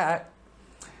forget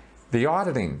the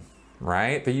auditing,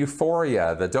 right? The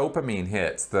euphoria, the dopamine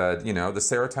hits, the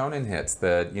serotonin hits,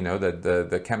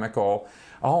 the chemical,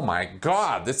 oh my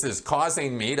God, this is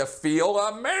causing me to feel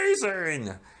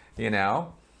amazing.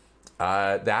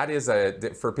 That is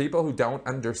for people who don't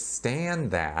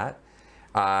understand that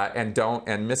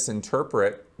and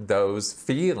misinterpret those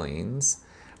feelings,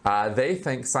 they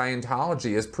think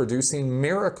Scientology is producing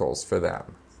miracles for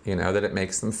them, that it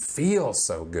makes them feel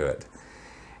so good.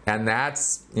 And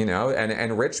that's,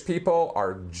 and rich people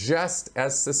are just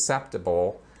as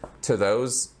susceptible to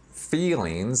those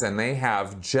feelings, and they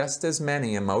have just as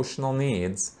many emotional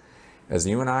needs as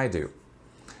you and I do.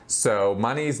 So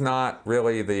money's not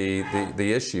really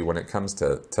the issue when it comes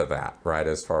to that, right,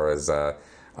 as far as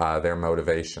their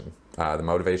motivation. The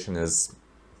motivation is,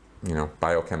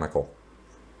 biochemical.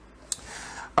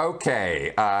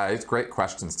 Okay, it's great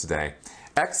questions today.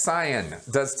 X-Cyan,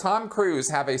 does Tom Cruise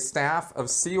have a staff of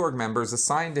Sea Org members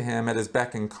assigned to him at his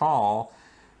beck and call?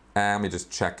 Let me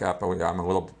just check up. I'm a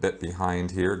little bit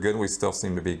behind here. Good, we still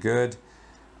seem to be good.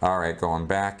 All right, going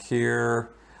back here.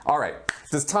 All right,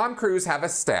 does Tom Cruise have a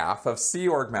staff of Sea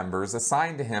Org members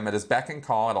assigned to him at his beck and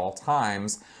call at all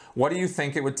times? What do you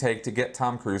think it would take to get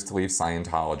Tom Cruise to leave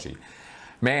Scientology?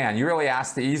 Man, you really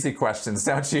ask the easy questions,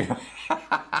 don't you?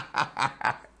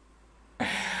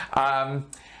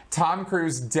 Tom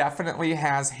Cruise definitely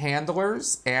has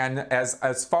handlers, and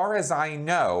as far as I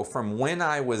know, from when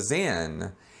I was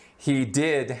in, he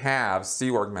did have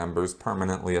Sea Org members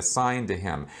permanently assigned to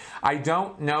him. I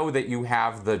don't know that you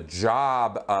have the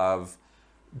job of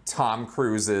Tom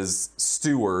Cruise's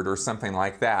steward or something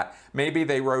like that. Maybe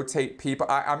they rotate people.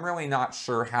 I'm really not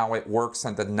sure how it works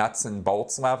at the nuts and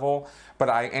bolts level, but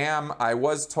I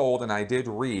was told, and I did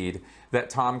read,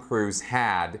 that Tom Cruise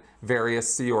had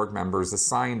various Sea Org members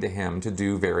assigned to him to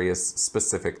do various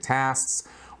specific tasks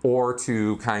or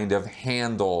to kind of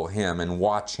handle him and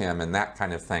watch him and that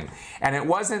kind of thing. And it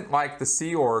wasn't like the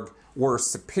Sea Org were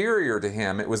superior to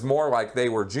him. It was more like they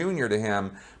were junior to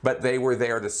him, but they were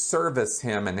there to service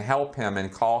him and help him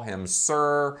and call him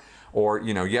sir, or,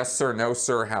 you know, yes sir, no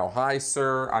sir, how high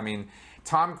sir. I mean,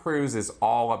 Tom Cruise is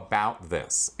all about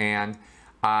this. And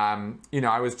you know,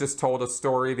 I was just told a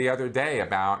story the other day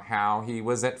about how he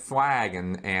was at Flag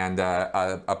and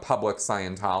a public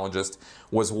Scientologist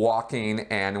was walking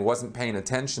and wasn't paying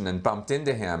attention and bumped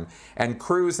into him. And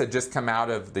Cruise had just come out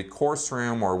of the course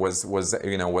room, or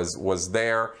was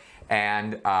there,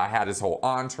 and had his whole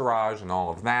entourage and all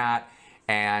of that.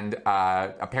 And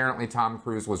apparently Tom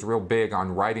Cruise was real big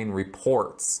on writing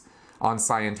reports on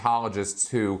Scientologists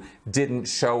who didn't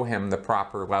show him the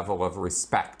proper level of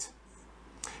respect.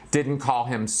 Didn't call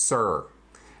him sir,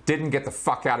 didn't get the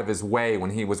fuck out of his way when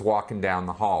he was walking down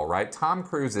the hall, right? Tom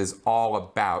Cruise is all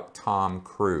about Tom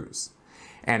Cruise.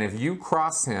 And if you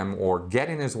cross him or get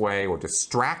in his way or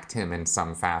distract him in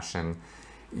some fashion,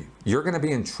 you're going to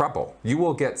be in trouble. You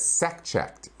will get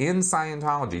sec-checked in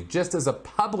Scientology just as a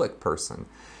public person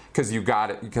because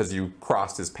you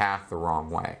crossed his path the wrong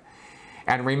way.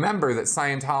 And remember that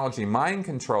Scientology mind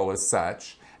control is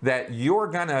such that you're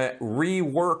gonna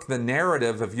rework the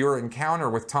narrative of your encounter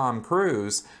with Tom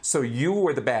Cruise, so you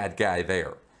were the bad guy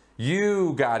there.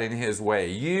 You got in his way,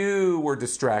 you were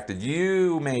distracted,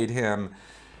 you made him,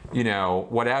 you know,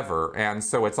 whatever, and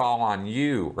so it's all on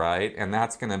you, right? And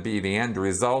that's gonna be the end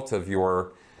result of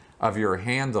your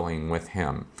handling with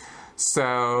him.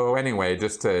 So anyway,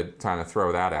 just to kind of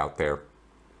throw that out there.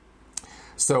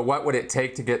 So what would it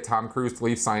take to get Tom Cruise to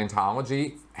leave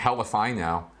Scientology? Hell if I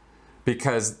know.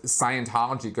 Because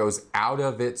Scientology goes out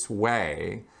of its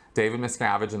way, David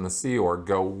Miscavige and the Sea Org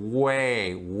go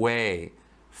way, way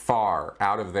far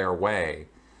out of their way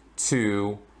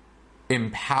to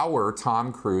empower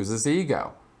Tom Cruise's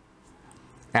ego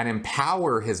and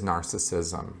empower his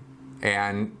narcissism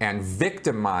and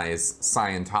victimize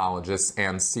Scientologists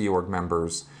and Sea Org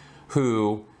members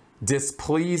who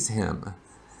displease him.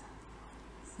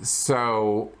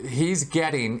 So he's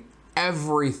getting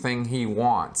everything he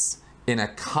wants in a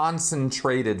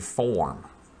concentrated form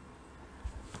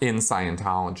in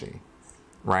Scientology,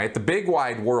 right? The big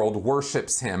wide world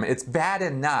worships him. It's bad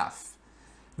enough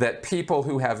that people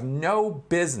who have no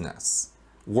business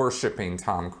worshiping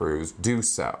Tom Cruise do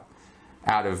so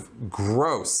out of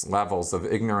gross levels of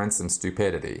ignorance and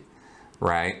stupidity,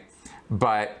 right?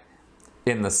 But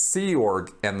in the Sea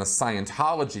Org and the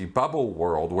Scientology bubble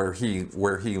world where he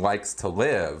likes to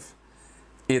live,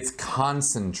 it's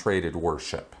concentrated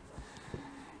worship.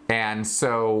 And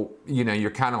so, you know,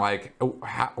 you're kind of like,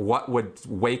 what would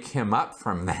wake him up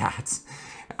from that?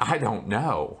 I don't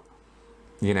know.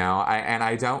 You know,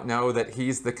 I don't know that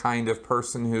he's the kind of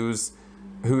person who's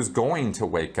going to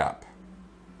wake up,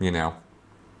 you know,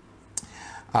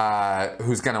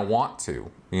 who's going to want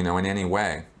to, you know, in any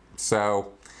way.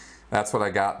 So that's what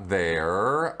I got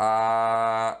there.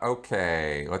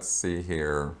 Okay, let's see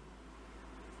here.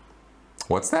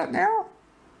 What's that now?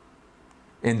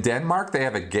 In Denmark, they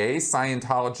have a gay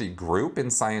Scientology group in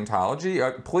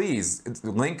Scientology. Please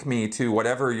link me to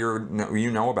whatever you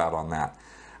know about on that.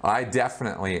 I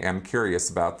definitely am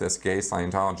curious about this gay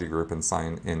Scientology group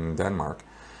in Denmark.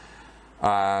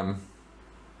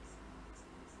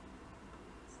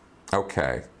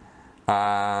 Okay.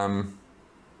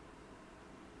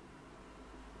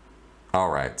 All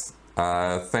right.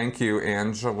 Thank you,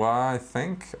 Angela, I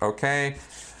think. Okay.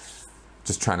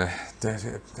 Just trying to,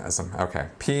 okay.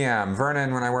 PM,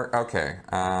 Vernon, when I work, okay.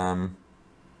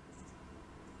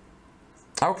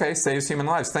 Okay, saves human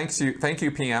lives. Thank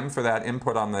you, PM, for that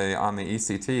input on the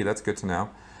ECT. That's good to know.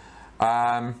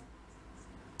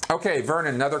 Okay,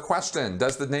 Vernon, another question.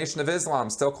 Does the Nation of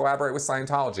Islam still collaborate with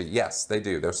Scientology? Yes, they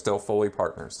do. They're still fully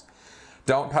partners.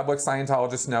 Don't public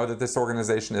Scientologists know that this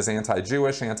organization is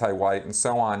anti-Jewish, anti-white, and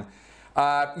so on?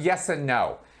 Yes and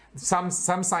no. Some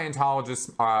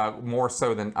Scientologists more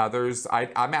so than others.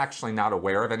 I'm actually not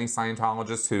aware of any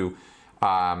Scientologists who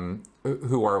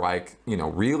are like, you know,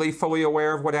 really fully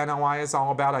aware of what NOI is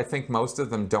all about. I think most of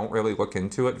them don't really look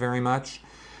into it very much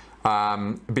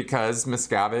because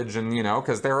Miscavige and, you know,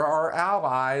 because there are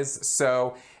allies.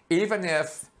 So even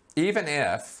if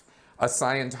a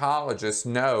Scientologist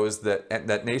knows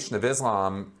that Nation of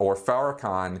Islam or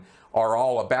Farrakhan are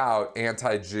all about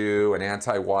anti-Jew and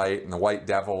anti-white and the white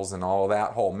devils and all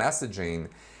that whole messaging,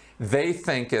 they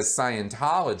think as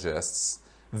Scientologists,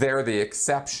 they're the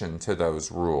exception to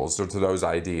those rules or to those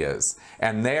ideas.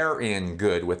 And they're in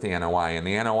good with the NOI, and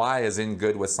the NOI is in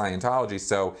good with Scientology,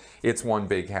 so it's one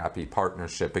big happy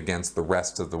partnership against the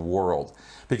rest of the world.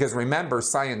 Because remember,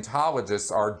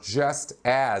 Scientologists are just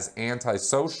as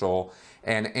antisocial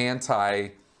and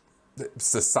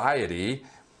society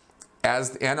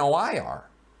as the NOI are.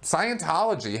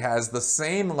 Scientology has the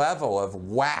same level of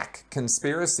whack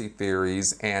conspiracy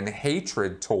theories and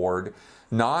hatred toward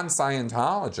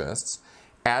non-Scientologists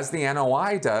as the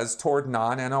NOI does toward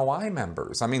non-NOI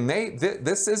members. I mean,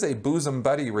 this is a bosom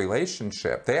buddy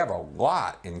relationship. They have a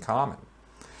lot in common.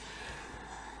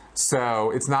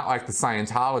 So it's not like the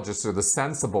Scientologists are the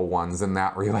sensible ones in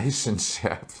that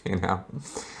relationship, you know?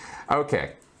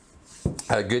 Okay,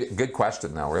 good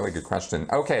question though, really good question.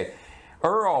 Okay,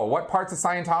 Earl, what parts of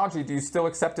Scientology do you still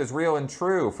accept as real and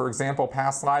true? For example,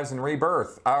 past lives and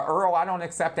rebirth. Earl, I don't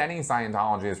accept any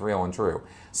Scientology as real and true.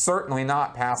 Certainly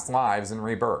not past lives and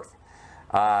rebirth.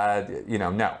 You know,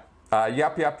 no.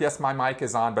 Yep, yes, my mic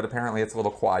is on, but apparently it's a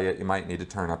little quiet. You might need to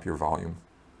turn up your volume.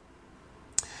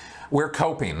 We're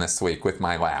coping this week with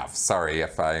my laugh. Sorry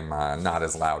if I'm not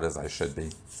as loud as I should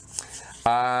be.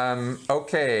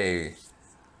 Okay.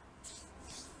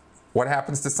 What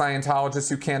happens to Scientologists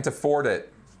who can't afford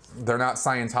it? They're not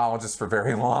Scientologists for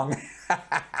very long.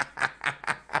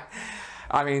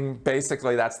 I mean,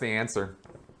 basically that's the answer.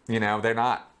 You know, they're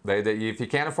not. If you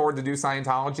can't afford to do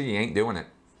Scientology, you ain't doing it.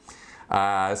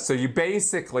 So you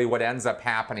basically, what ends up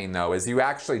happening though, is you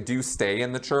actually do stay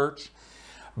in the church,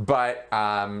 but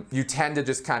you tend to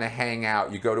just kind of hang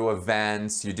out. You go to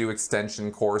events, you do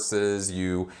extension courses,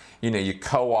 you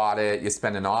co-audit, you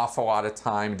spend an awful lot of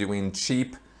time doing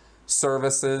cheap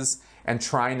services and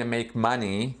trying to make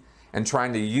money and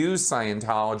trying to use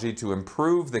Scientology to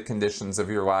improve the conditions of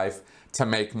your life to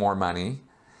make more money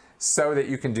so that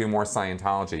you can do more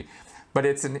Scientology. But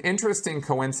it's an interesting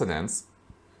coincidence.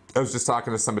 I was just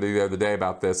talking to somebody the other day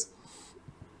about this.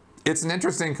 It's an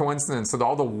interesting coincidence that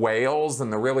all the whales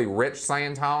and the really rich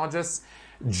Scientologists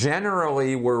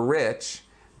generally were rich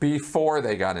before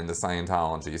they got into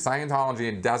Scientology.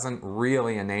 Scientology doesn't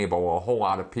really enable a whole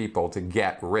lot of people to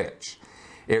get rich.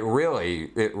 It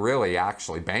really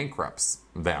actually bankrupts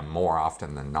them more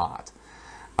often than not.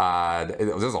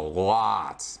 There's a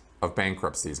lot of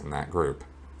bankruptcies in that group.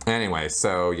 Anyway,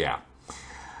 so yeah.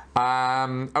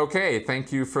 Okay,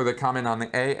 thank you for the comment on the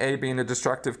AA being a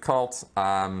destructive cult.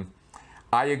 I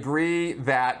agree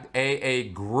that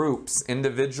AA groups,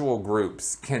 individual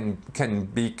groups, can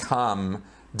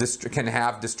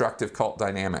have destructive cult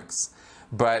dynamics.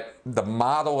 But the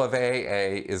model of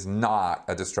AA is not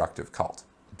a destructive cult.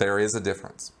 There is a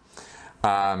difference.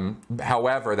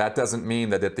 However, that doesn't mean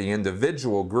that at the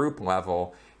individual group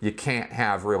level, you can't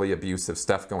have really abusive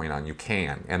stuff going on. You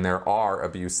can, and there are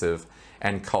abusive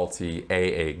and culty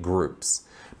AA groups.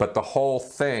 But the whole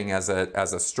thing as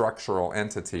a structural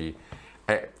entity,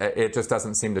 it just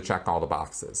doesn't seem to check all the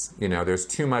boxes. You know, there's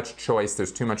too much choice,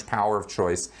 there's too much power of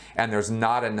choice, and there's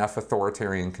not enough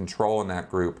authoritarian control in that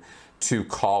group to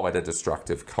call it a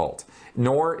destructive cult.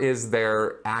 Nor is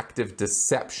there active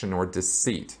deception or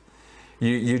deceit.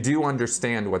 You do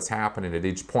understand what's happening at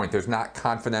each point. There's not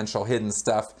confidential hidden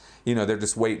stuff, you know, they're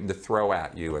just waiting to throw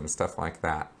at you and stuff like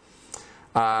that.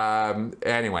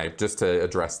 Anyway, just to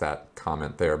address that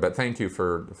comment there, but thank you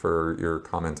for your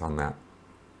comment on that.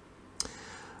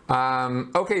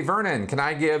 Okay, Vernon,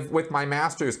 with my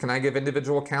master's, can I give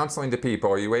individual counseling to people?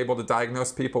 Are you able to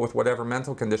diagnose people with whatever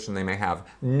mental condition they may have?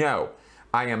 No,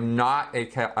 I am not a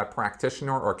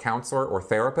practitioner or counselor or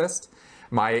therapist.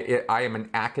 I am an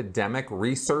academic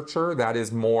researcher. That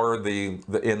is more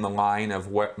in the line of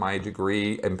what my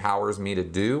degree empowers me to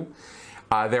do.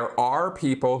 There are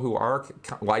people who are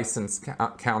licensed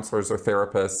counselors or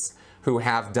therapists who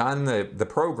have done the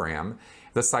program.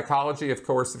 The Psychology of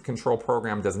Coercive Control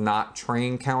program does not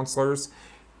train counselors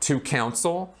to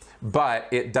counsel, but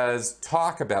it does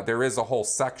talk about, there is a whole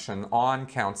section on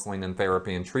counseling and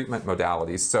therapy and treatment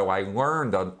modalities. So I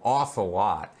learned an awful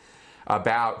lot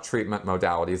about treatment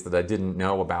modalities that I didn't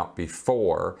know about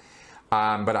before,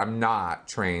 but I'm not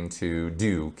trained to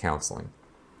do counseling.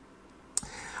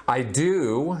 I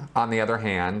do, on the other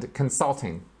hand,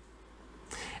 consulting.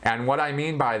 And what I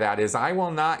mean by that is I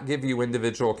will not give you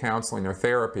individual counseling or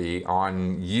therapy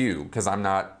on you, because I'm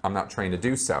not trained to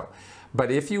do so. But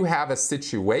if you have a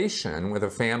situation with a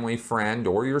family, friend,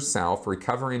 or yourself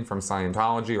recovering from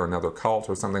Scientology or another cult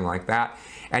or something like that,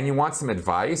 and you want some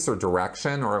advice or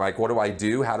direction, or like, what do I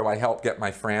do? How do I help get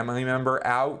my family member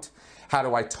out? How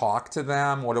do I talk to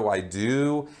them? What do I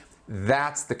do?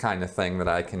 That's the kind of thing that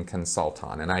I can consult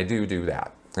on, and I do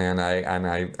that. And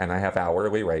I have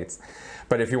hourly rates.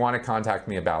 But if you want to contact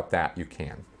me about that, you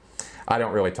can. I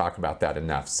don't really talk about that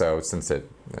enough, so since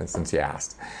you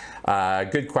asked.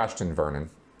 Good question, Vernon.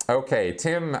 Okay,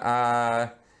 Tim,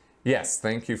 yes,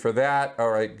 thank you for that. All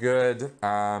right, good.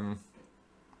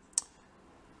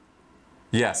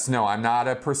 Yes, no, I'm not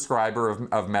a prescriber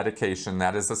of medication.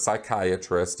 That is a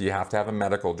psychiatrist. You have to have a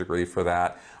medical degree for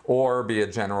that, or be a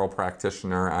general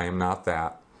practitioner. I am not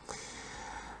that.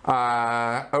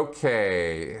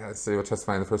 Okay, let's see what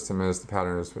testifying the first 10 minutes, the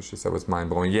pattern is what she said was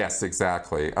mind-blowing. Yes,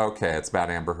 exactly. Okay, it's about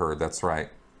Amber Heard, that's right.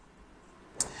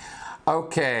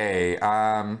 Okay,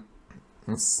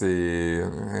 let's see.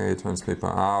 Hey, turns people,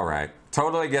 all right.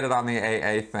 Totally get it on the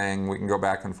AA thing. We can go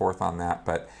back and forth on that,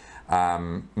 but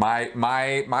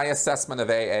my assessment of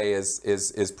AA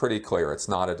is pretty clear. It's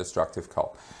not a destructive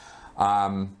cult.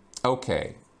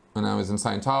 Okay, when I was in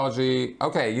Scientology.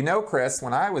 Okay, you know, Chris,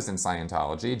 when I was in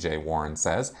Scientology, Jay Warren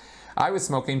says, I was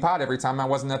smoking pot every time I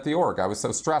wasn't at the org. I was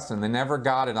so stressed, and they never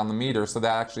got it on the meter, so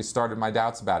that actually started my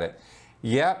doubts about it.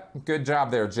 Yep, good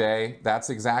job there, Jay. That's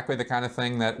exactly the kind of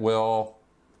thing that will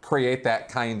create that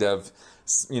kind of,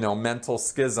 you know, mental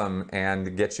schism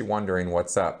and get you wondering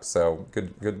what's up. So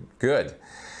good, good, good.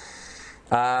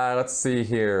 Let's see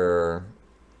here.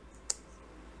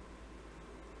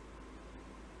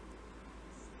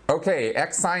 Okay,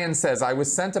 X-Science says, I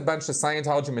was sent a bunch of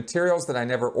Scientology materials that I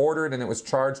never ordered and it was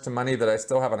charged to money that I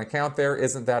still have an account there.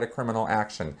 Isn't that a criminal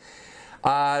action?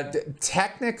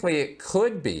 Technically it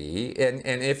could be, and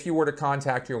if you were to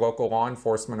contact your local law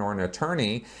enforcement or an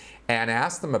attorney and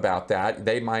ask them about that,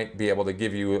 they might be able to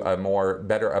give you a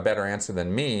better answer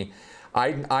than me.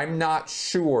 I'm not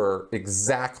sure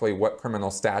exactly what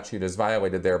criminal statute is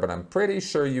violated there, but I'm pretty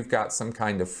sure you've got some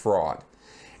kind of fraud.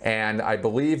 And I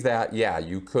believe that, yeah,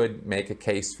 you could make a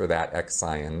case for that,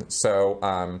 X-Science. So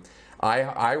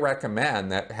I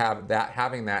recommend that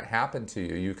having that happen to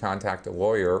you, you contact a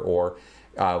lawyer or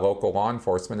local law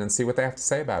enforcement and see what they have to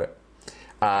say about it.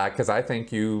 Because I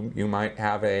think you might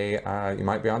have you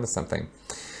might be onto something.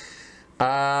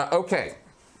 Okay.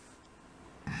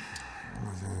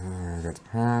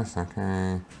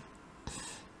 Okay.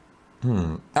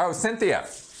 Oh, Cynthia,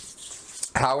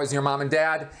 how is your mom and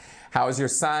dad? How is your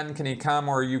son? Can he come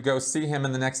or you go see him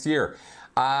in the next year?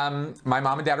 My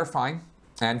mom and dad are fine.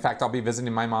 In fact, I'll be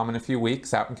visiting my mom in a few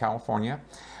weeks out in California.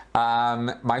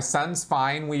 My son's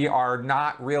fine. We are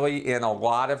not really in a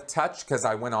lot of touch because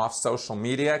I went off social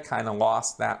media, kind of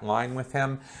lost that line with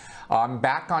him. I'm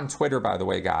back on Twitter, by the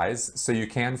way, guys. So you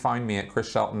can find me at Chris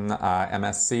Shelton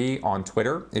MSC on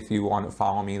Twitter if you want to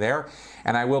follow me there.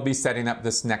 And I will be setting up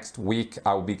this next week.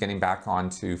 I will be getting back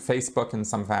onto Facebook in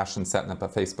some fashion, setting up a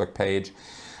Facebook page.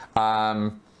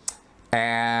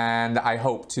 And I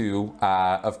hope to,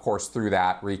 of course, through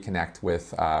that, reconnect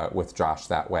with Josh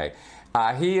that way.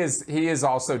 He is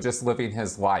also just living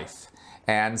his life.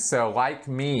 And so like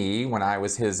me, when I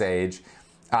was his age,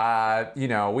 you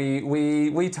know,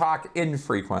 we talk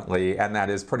infrequently, and that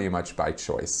is pretty much by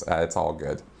choice. It's all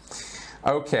good.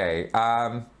 Okay.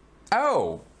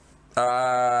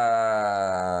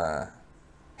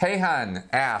 Hey Hun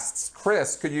asks,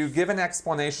 Chris, could you give an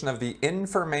explanation of the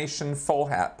information full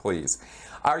hat, please?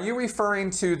 Are you referring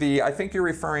to the, I think you're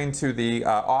referring to the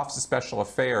Office of Special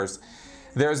Affairs.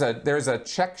 There's a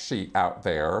check sheet out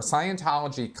there.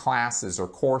 Scientology classes or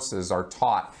courses are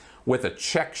taught with a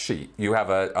check sheet. You have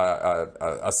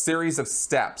a series of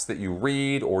steps that you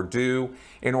read or do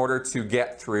in order to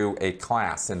get through a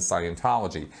class in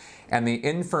Scientology. And the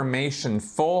information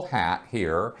full hat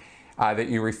here that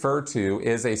you refer to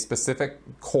is a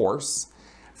specific course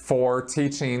for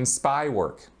teaching spy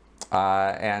work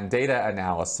and data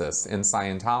analysis in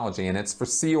Scientology. And it's for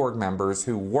Sea Org members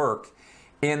who work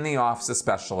in the Office of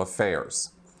Special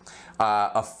Affairs.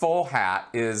 A full hat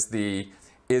is the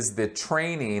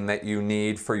training that you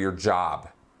need for your job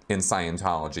in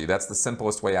Scientology. That's the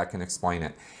simplest way I can explain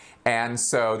it. And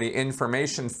so the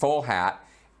information full hat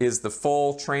is the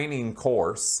full training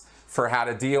course for how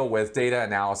to deal with data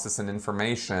analysis and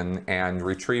information and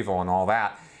retrieval and all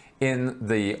that in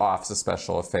the Office of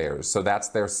Special Affairs. So that's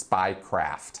their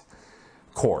spycraft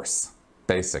course,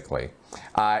 basically.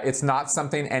 It's not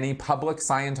something any public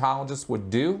Scientologist would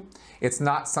do. It's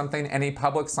not something any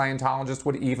public Scientologist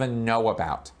would even know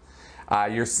about.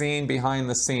 You're seeing behind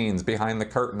the scenes, behind the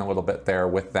curtain a little bit there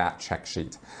with that check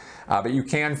sheet. But you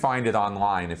can find it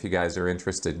online if you guys are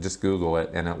interested. Just Google it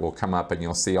and it will come up and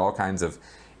you'll see all kinds of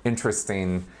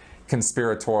interesting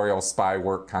conspiratorial spy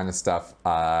work kind of stuff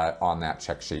on that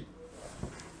check sheet.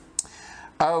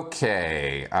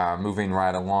 Okay, moving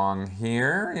right along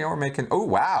here. You know, we're making, oh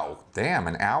wow, damn,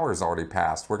 an hour's already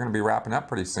passed. We're gonna be wrapping up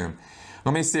pretty soon.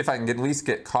 Let me see if I can at least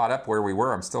get caught up where we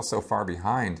were. I'm still so far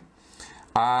behind.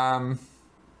 Oh,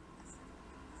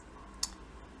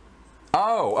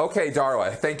 okay,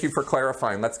 Darla. Thank you for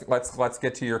clarifying. Let's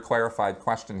get to your clarified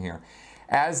question here.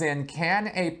 As in, can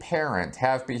a parent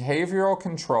have behavioral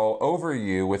control over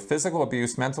you with physical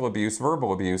abuse, mental abuse,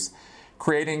 verbal abuse,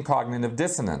 creating cognitive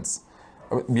dissonance?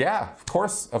 Yeah, of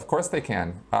course they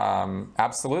can.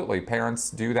 Absolutely, parents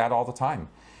do that all the time.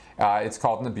 It's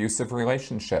called an abusive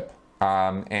relationship.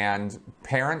 And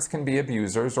parents can be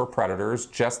abusers or predators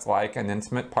just like an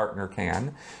intimate partner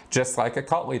can, just like a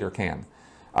cult leader can.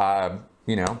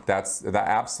 You know,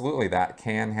 absolutely that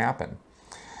can happen.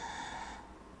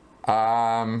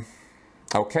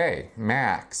 Okay,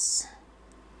 Max.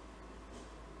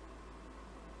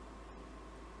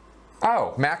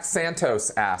 Oh, Max Santos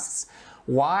asks,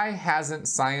 why hasn't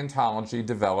Scientology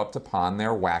developed upon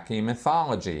their wacky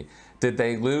mythology? Did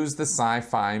they lose the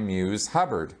sci-fi muse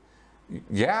Hubbard?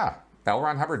 Yeah, L.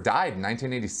 Ron Hubbard died in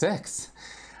 1986.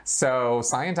 So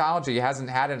Scientology hasn't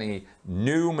had any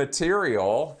new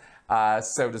material,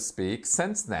 so to speak,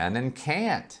 since then, and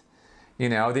can't. You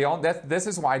know, this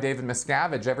is why David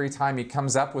Miscavige, every time he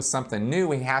comes up with something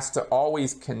new, he has to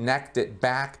always connect it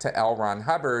back to L. Ron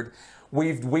Hubbard.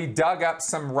 We dug up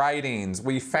some writings.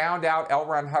 We found out L.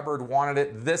 Ron Hubbard wanted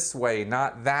it this way,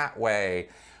 not that way.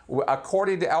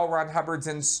 According to L. Ron Hubbard's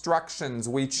instructions,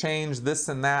 we changed this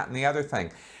and that and the other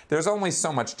thing. There's only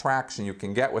so much traction you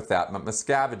can get with that, but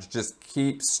Miscavige just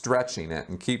keeps stretching it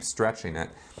and keeps stretching it.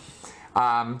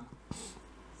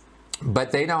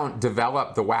 But they don't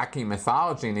develop the wacky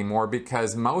mythology anymore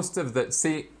because most of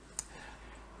the,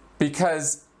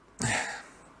 because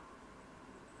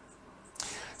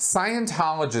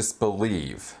Scientologists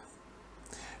believe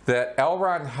that L.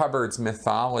 Ron Hubbard's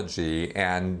mythology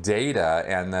and data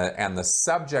and the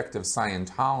subject of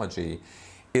Scientology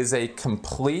is a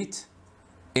complete,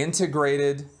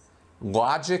 integrated,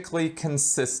 logically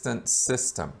consistent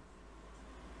system.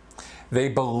 They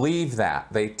believe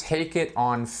that. They take it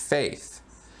on faith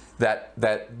that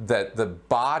the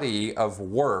body of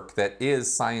work that is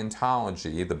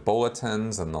Scientology, the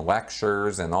bulletins and the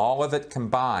lectures and all of it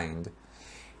combined,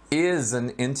 is an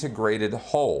integrated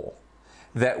whole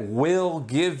that will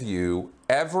give you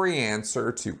every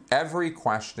answer to every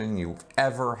question you've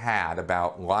ever had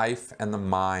about life and the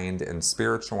mind and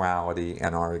spirituality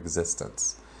and our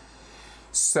existence.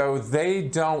 So they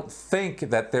don't think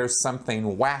that there's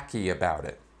something wacky about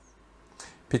it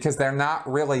because they're not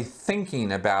really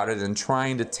thinking about it and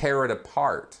trying to tear it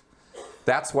apart.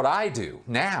 That's what I do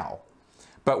now.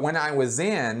 But when I was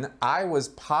in, I was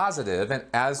positive, and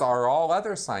as are all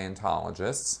other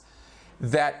Scientologists,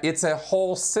 that it's a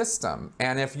whole system.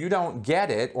 And if you don't get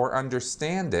it or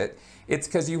understand it, it's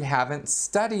because you haven't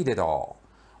studied it all,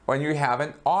 or you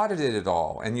haven't audited it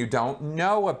all, and you don't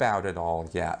know about it all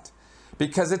yet.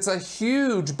 Because it's a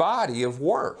huge body of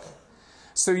work.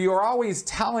 So you're always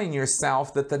telling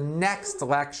yourself that the next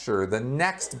lecture, the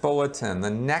next bulletin, the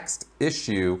next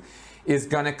issue is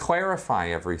going to clarify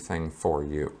everything for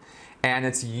you. And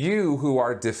it's you who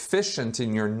are deficient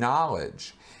in your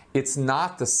knowledge. It's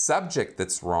not the subject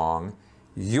that's wrong.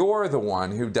 You're the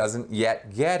one who doesn't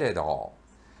yet get it all.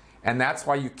 And that's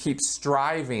why you keep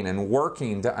striving and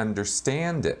working to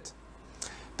understand it.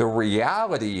 The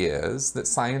reality is that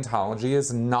Scientology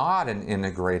is not an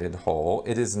integrated whole.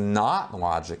 It is not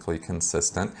logically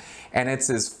consistent, and it's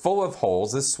as full of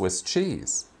holes as Swiss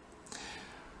cheese.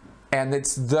 And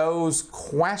it's those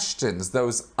questions,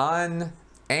 those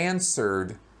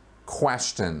unanswered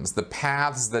questions, the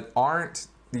paths that aren't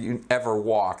you ever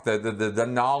walk, the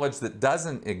knowledge that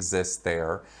doesn't exist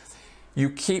there, you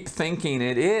keep thinking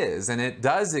it is, and it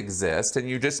does exist, and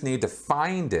you just need to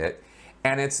find it.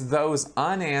 And it's those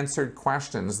unanswered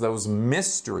questions, those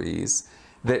mysteries,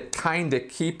 that kind of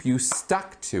keep you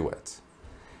stuck to it.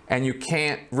 And you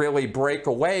can't really break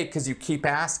away because you keep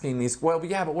asking these, well,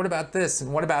 yeah, but what about this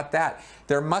and what about that?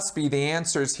 There must be the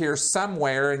answers here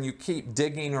somewhere, and you keep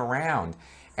digging around.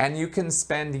 And you can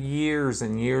spend years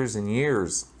and years and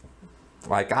years,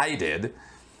 like I did,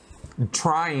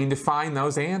 trying to find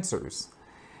those answers.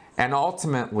 And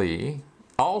ultimately,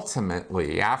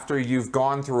 after you've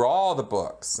gone through all the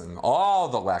books and all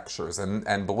the lectures,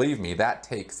 and believe me, that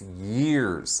takes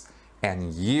years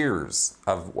and years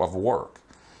of work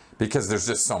because there's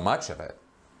just so much of it.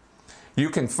 You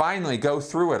can finally go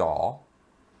through it all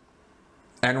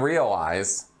and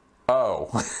realize,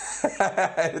 oh,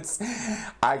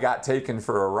 I got taken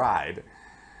for a ride,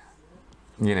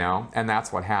 you know, and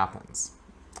that's what happens.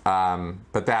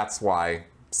 But that's why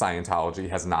Scientology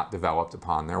has not developed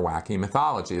upon their wacky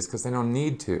mythologies, because they don't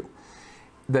need to.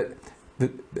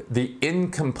 The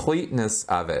incompleteness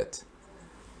of it,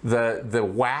 the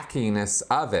wackiness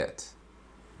of it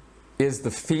is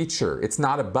the feature. It's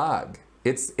not a bug.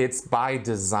 It's by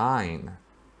design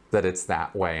that it's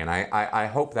that way, and I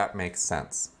hope that makes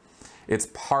sense. It's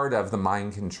part of the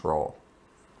mind control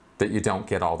that you don't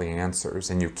get all the answers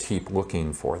and you keep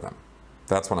looking for them.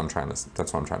 That's what I'm trying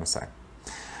to say.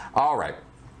 All right.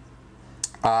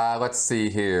 Let's see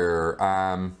here.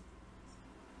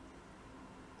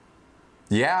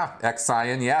 Yeah,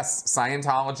 Xion, yes,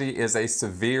 Scientology is a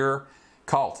severe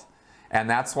cult. And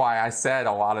that's why I said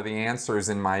a lot of the answers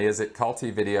in my Is It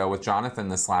Culty video with Jonathan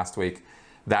this last week.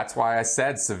 That's why I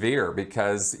said severe,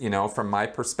 because, you know, from my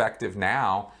perspective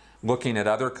now, looking at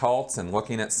other cults and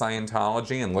looking at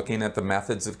Scientology and looking at the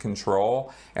methods of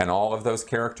control and all of those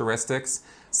characteristics,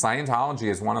 Scientology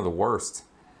is one of the worst.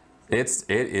 It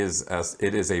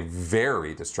is a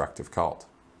very destructive cult.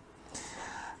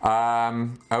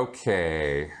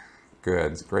 Okay,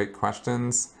 good, great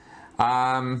questions.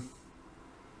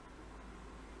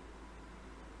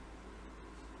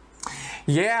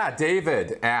 Yeah,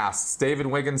 David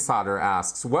Wigginsotter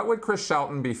asks, what would Chris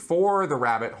Shelton before the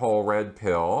rabbit hole red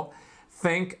pill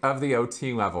think of the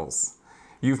OT levels?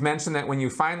 You've mentioned that when you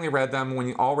finally read them, when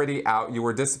you already out, you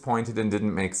were disappointed and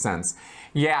didn't make sense.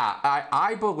 Yeah,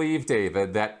 I believe,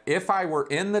 David, that if I were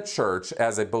in the church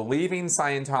as a believing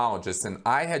Scientologist and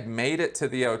I had made it to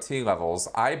the OT levels,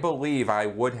 I believe I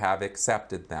would have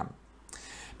accepted them.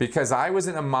 Because I was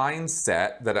in a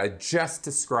mindset that I just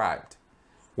described,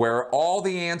 where all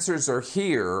the answers are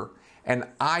here and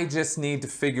I just need to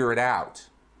figure it out.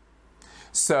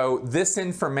 So this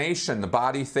information, the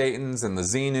body thetans and the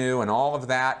Xenu and all of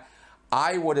that,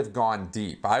 I would have gone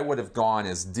deep. I would have gone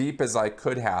as deep as I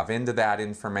could have into that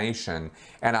information,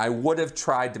 and I would have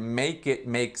tried to make it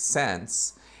make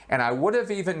sense. And I would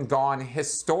have even gone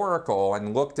historical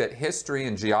and looked at history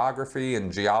and geography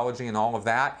and geology and all of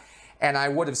that, and I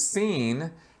would have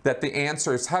seen that the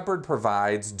answers Hubbard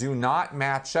provides do not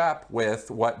match up with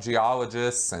what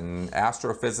geologists and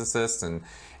astrophysicists and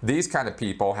these kind of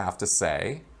people have to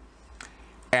say.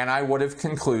 And I would have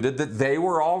concluded that they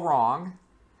were all wrong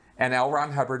and L.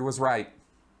 Ron Hubbard was right.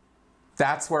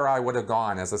 That's where I would have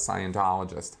gone as a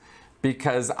Scientologist,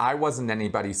 because I wasn't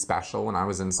anybody special when I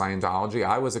was in Scientology.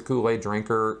 I was a Kool-Aid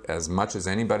drinker as much as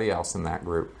anybody else in that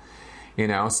group. You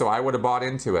know, so I would have bought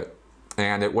into it,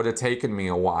 and it would have taken me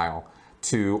a while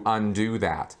to undo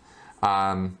that.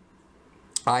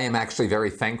 I am actually very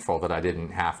thankful that I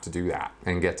didn't have to do that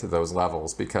and get to those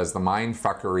levels, because the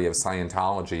mindfuckery of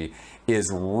Scientology is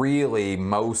really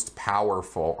most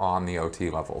powerful on the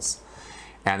OT levels.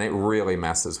 And it really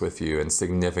messes with you in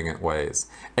significant ways.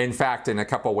 In fact, in a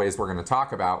couple ways we're going to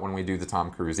talk about when we do the Tom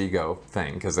Cruise ego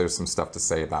thing, because there's some stuff to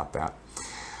say about that.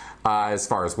 As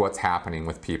far as what's happening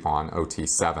with people on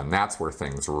OT7, that's where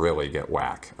things really get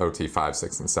whack. OT5,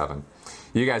 6, and 7.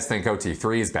 You guys think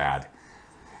OT3 is bad.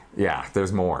 Yeah,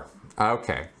 there's more.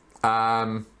 Okay.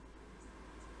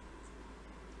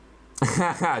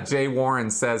 Jay Warren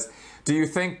says, do you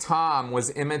think Tom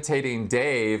was imitating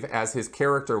Dave as his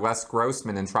character Les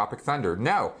Grossman in Tropic Thunder?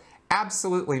 No,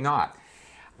 absolutely not.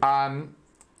 Tom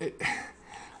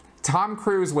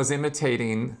Cruise was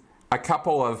imitating a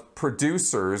couple of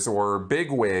producers or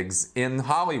bigwigs in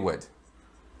Hollywood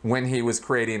when he was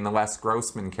creating the Les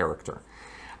Grossman character.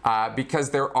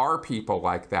 Because there are people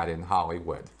like that in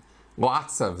Hollywood.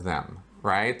 Lots of them,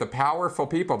 right? The powerful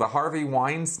people, the Harvey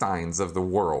Weinsteins of the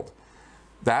world.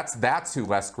 That's who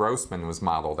Les Grossman was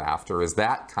modeled after, is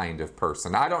that kind of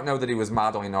person. I don't know that he was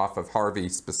modeling off of Harvey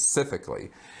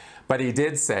specifically, but he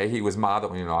did say he was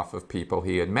modeling off of people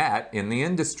he had met in the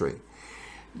industry.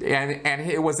 And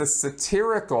it was a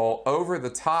satirical,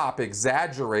 over-the-top,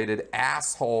 exaggerated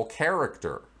asshole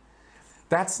character.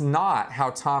 That's not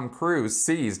how Tom Cruise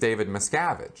sees David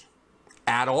Miscavige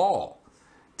at all.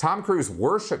 Tom Cruise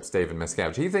worships David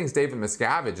Miscavige. He thinks David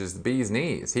Miscavige is the bee's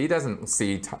knees. He doesn't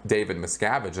see David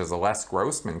Miscavige as a Les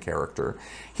Grossman character.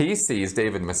 He sees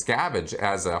David Miscavige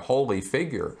as a holy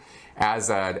figure, as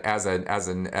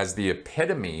the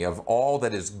epitome of all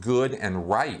that is good and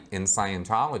right in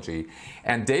Scientology.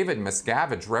 And David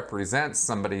Miscavige represents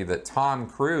somebody that Tom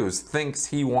Cruise thinks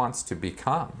he wants to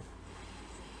become.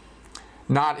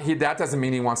 That doesn't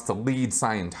mean he wants to lead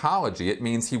Scientology. It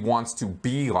means he wants to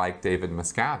be like David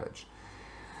Miscavige.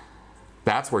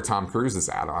 That's where Tom Cruise is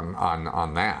at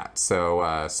on that. So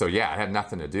yeah, it had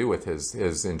nothing to do with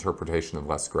his interpretation of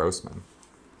Les Grossman.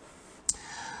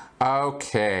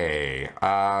 Okay,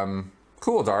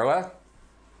 cool, Darla.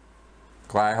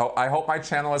 I hope my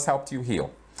channel has helped you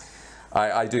heal.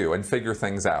 I do, and figure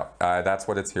things out. That's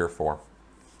what it's here for.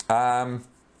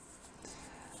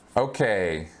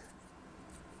 Okay.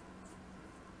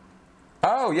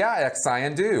 Oh yeah,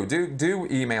 Xion, do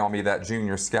email me that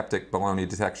Junior Skeptic Baloney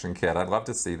Detection Kit. I'd love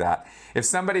to see that. If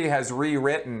somebody has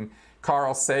rewritten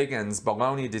Carl Sagan's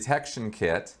Baloney Detection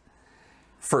Kit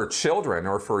for children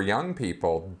or for young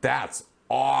people, that's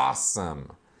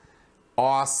awesome.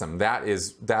 Awesome. That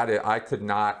is, I could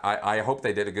not, I hope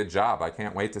they did a good job. I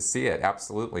can't wait to see it.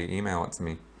 Absolutely. Email it to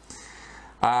me.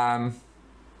 Yeah,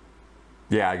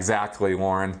 exactly,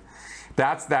 Lauren.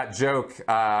 That's that joke.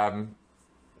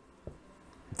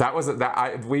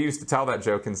 We used to tell that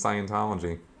joke in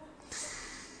Scientology.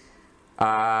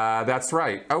 That's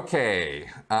right. Okay.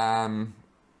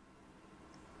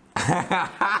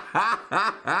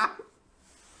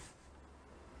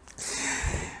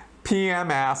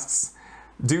 PM asks,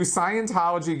 do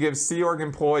Scientology give Sea Org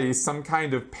employees some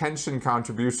kind of pension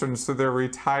contributions to their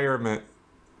retirement?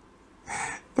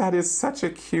 That is such a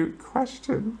cute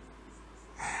question.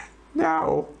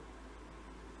 No.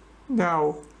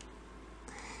 No.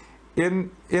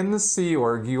 In the Sea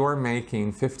Org, you are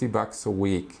making $50 a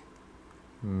week,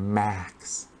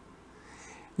 max.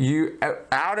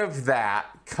 Out of that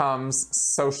comes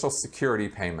Social Security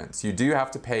payments. You do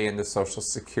have to pay into Social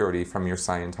Security from your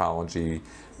Scientology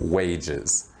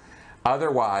wages.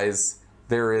 Otherwise,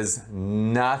 there is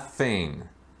nothing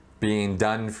being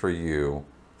done for you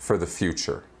for the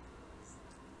future,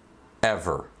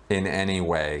 ever, in any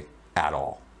way at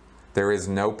all. There is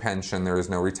no pension, there is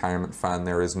no retirement fund,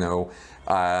 there is no,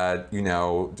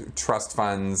 trust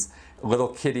funds, little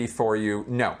kitty for you.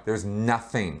 No, there's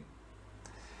nothing.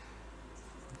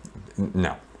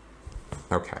 No.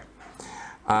 Okay.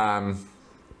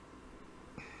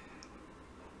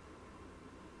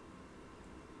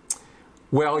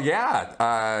 Well,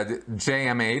 yeah,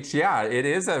 JMH, yeah, it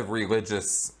is a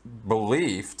religious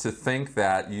belief to think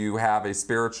that you have a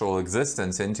spiritual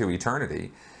existence into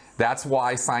eternity. That's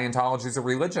why Scientology is a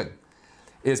religion,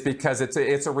 is because it's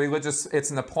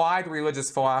an applied religious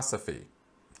philosophy,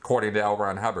 according to L.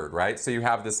 Ron Hubbard, right? So you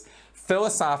have this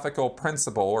philosophical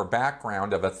principle or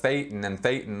background of a thetan and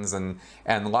thetans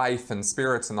and life and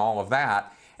spirits and all of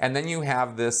that, and then you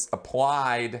have this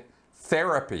applied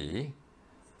therapy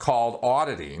called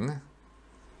auditing,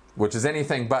 which is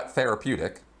anything but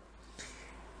therapeutic.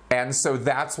 And so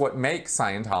that's what makes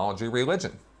Scientology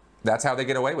religion. That's how they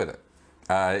get away with it,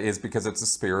 is because it's a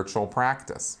spiritual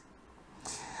practice.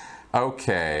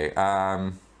 Okay.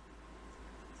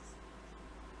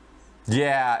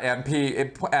 Yeah,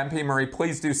 MP Marie,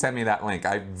 please do send me that link.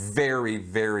 I'm very,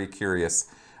 very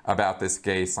curious about this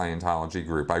gay Scientology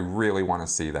group. I really want to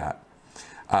see that.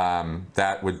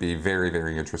 That would be very,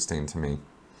 very interesting to me.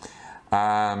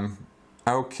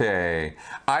 Okay.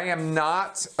 I am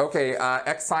not, okay,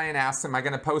 X-Scion asks, am I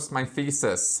going to post my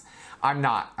thesis? I'm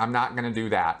not going to do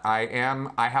that.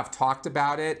 I have talked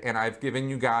about it, and I've given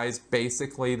you guys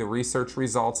basically the research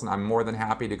results, and I'm more than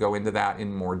happy to go into that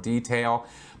in more detail.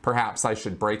 Perhaps I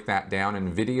should break that down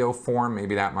in video form.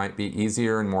 Maybe that might be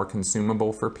easier and more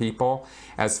consumable for people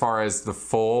as far as the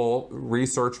full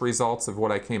research results of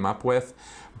what I came up with.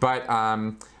 But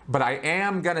I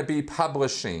am going to be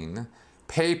publishing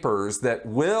papers that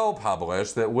will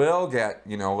publish, that will get, a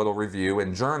little review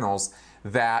in journals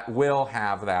that will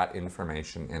have that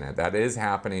information in it. That is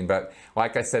happening, but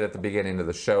like I said at the beginning of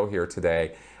the show here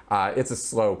today, it's a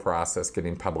slow process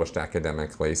getting published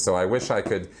academically. So I wish I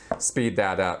could speed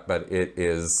that up, but it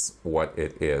is what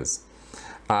it is.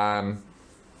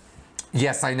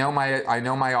 Yes, I know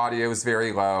my audio is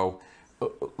very low.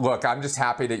 Look, I'm just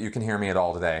happy that you can hear me at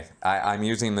all today. I'm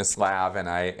using this lav, and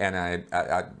I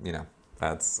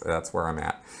that's where I'm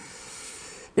at.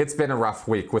 It's been a rough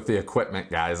week with the equipment,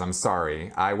 guys. I'm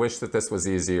sorry. I wish that this was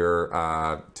easier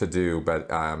to do, but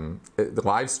the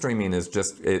live streaming is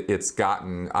just, it's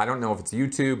gotten, I don't know if it's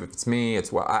YouTube, if it's me,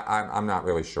 it's what, I'm not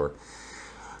really sure.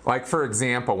 Like, for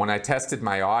example, when I tested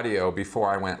my audio before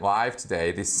I went live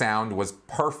today, the sound was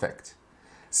perfect.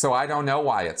 So I don't know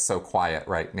why it's so quiet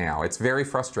right now. It's very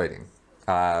frustrating.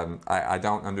 I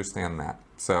don't understand that.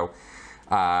 So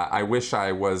I wish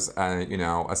I was,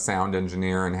 a sound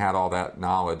engineer and had all that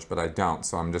knowledge, but I don't.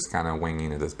 So I'm just kind of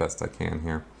winging it as best I can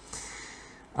here.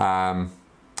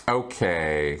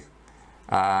 Okay.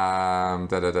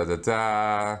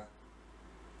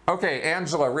 Okay,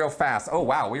 Angela, real fast. Oh,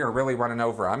 wow, we are really running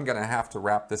over. I'm going to have to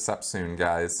wrap this up soon,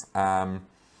 guys.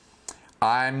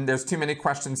 There's too many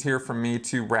questions here for me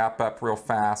to wrap up real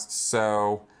fast,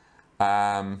 so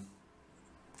I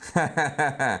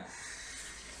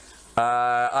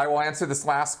will answer this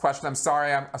last question. I'm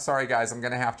sorry, guys. I'm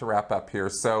going to have to wrap up here.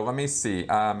 So let me see.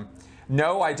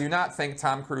 No, I do not think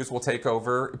Tom Cruise will take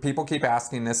over. People keep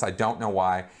asking this. I don't know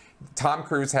why. Tom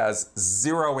Cruise has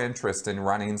zero interest in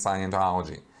running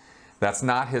Scientology. That's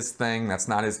not his thing. That's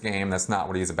not his game. That's not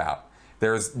what he's about.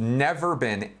 There's never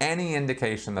been any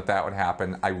indication that that would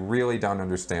happen. I really don't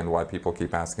understand why people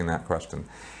keep asking that question.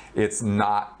 It's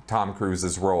not Tom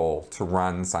Cruise's role to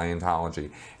run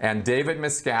Scientology. And David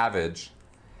Miscavige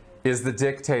is the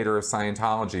dictator of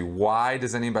Scientology. Why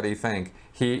does anybody think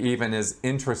he even is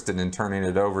interested in turning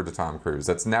it over to Tom Cruise?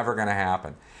 That's never going to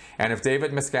happen. And if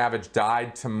David Miscavige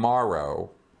died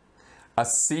tomorrow, a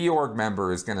Sea Org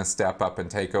member is going to step up and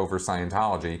take over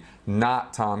Scientology,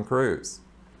 not Tom Cruise.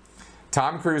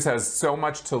 Tom Cruise has so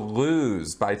much to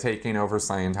lose by taking over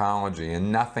Scientology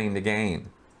and nothing to gain.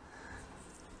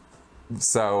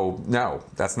 So, no,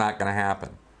 that's not going to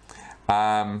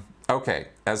happen. Okay,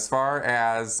 as far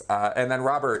as, and then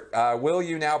Robert, will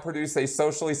you now produce a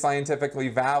socially scientifically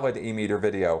valid e-meter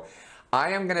video?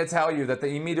 I am going to tell you that the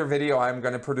e-meter video I'm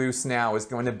going to produce now is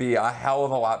going to be a hell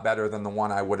of a lot better than the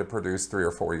one I would have produced 3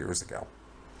 or 4 years ago.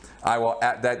 I will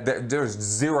add that, there's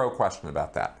zero question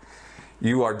about that.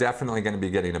 You are definitely going to be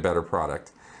getting a better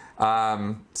product.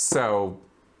 So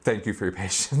thank you for your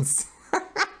patience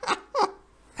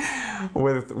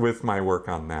with my work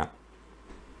on that.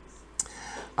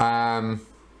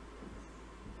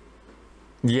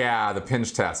 Yeah, the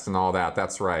pinch test and all that.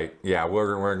 That's right. Yeah,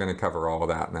 we're going to cover all of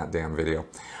that in that damn video.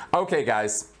 Okay,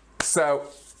 guys. So,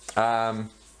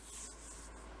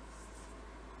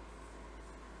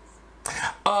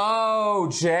 oh,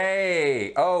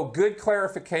 Jay. Oh, good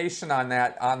clarification on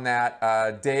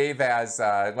that, Dave as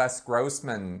Les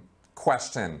Grossman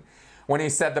question. When he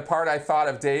said the part I thought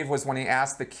of Dave was when he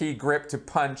asked the key grip to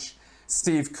punch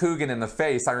Steve Coogan in the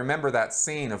face. I remember that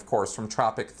scene, of course, from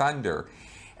Tropic Thunder.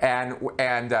 And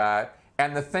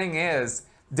the thing is,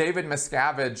 David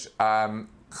Miscavige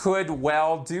could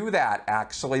well do that,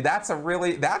 actually. That's a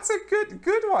good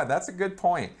one. That's a good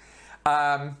point.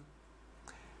 But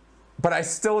I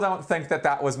still don't think that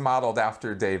that was modeled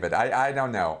after David. I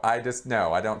don't know. I just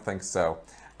know. I don't think so.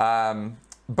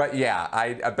 But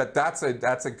yeah, but that's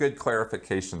a good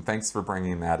clarification. Thanks for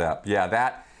bringing that up.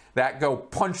 Yeah, that go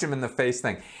punch him in the face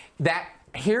thing.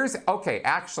 Okay,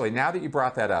 actually, now that you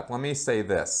brought that up, let me say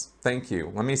this. Thank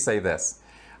you. Let me say this.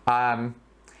 The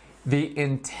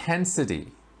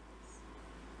intensity,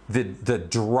 the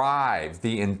drive,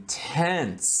 the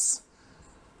intense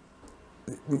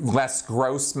Les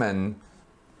Grossman,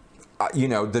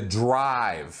 the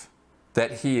drive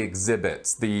that he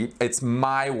exhibits, it's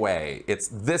my way,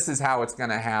 this is how it's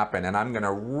gonna happen, and I'm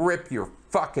gonna rip your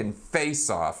fucking face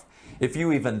off if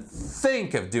you even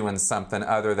think of doing something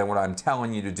other than what I'm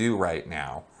telling you to do right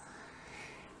now.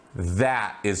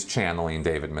 That is channeling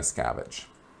David Miscavige.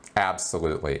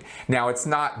 Absolutely. Now, it's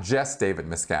not just David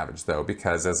Miscavige, though,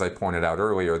 because as I pointed out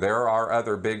earlier, there are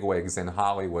other bigwigs in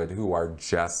Hollywood who are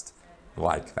just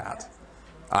like that.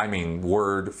 I mean,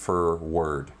 word for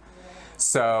word.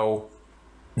 So,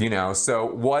 so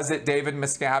was it David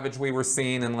Miscavige we were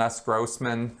seeing in Les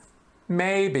Grossman?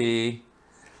 Maybe.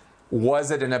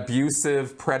 Was it an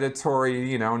abusive, predatory,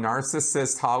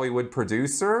 narcissist Hollywood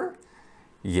producer?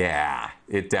 Yeah,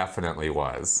 it definitely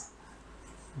was.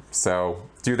 So,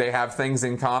 do they have things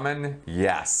in common?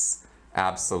 Yes,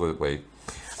 absolutely.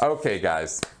 Okay,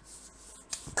 guys.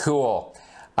 Cool.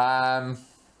 Thanks,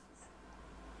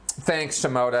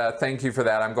 Shimoda. Thank you for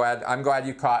that. I'm glad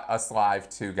you caught us live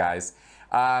too, guys.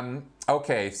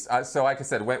 Okay, so like I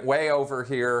said, went way over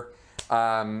here.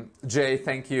 Jay,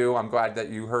 thank you. I'm glad that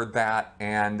you heard that.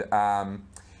 And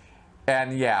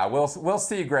yeah, we'll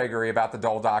see, Gregory, about the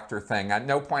Dole Doctor thing.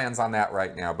 No plans on that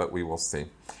right now, but we will see.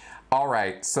 All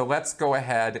right, so let's go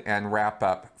ahead and wrap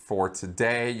up for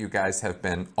today. You guys have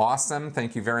been awesome.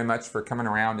 Thank you very much for coming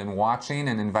around and watching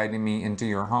and inviting me into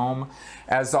your home.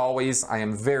 As always, I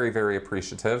am very, very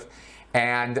appreciative.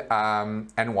 And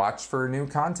watch for new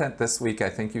content this week. I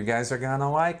think you guys are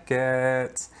gonna like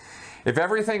it. If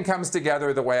everything comes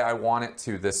together the way I want it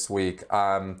to this week,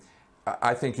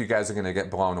 I think you guys are going to get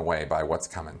blown away by what's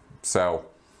coming. So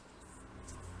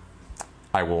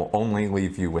I will only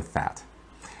leave you with that.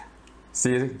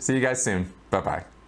 See you guys soon. Bye-bye.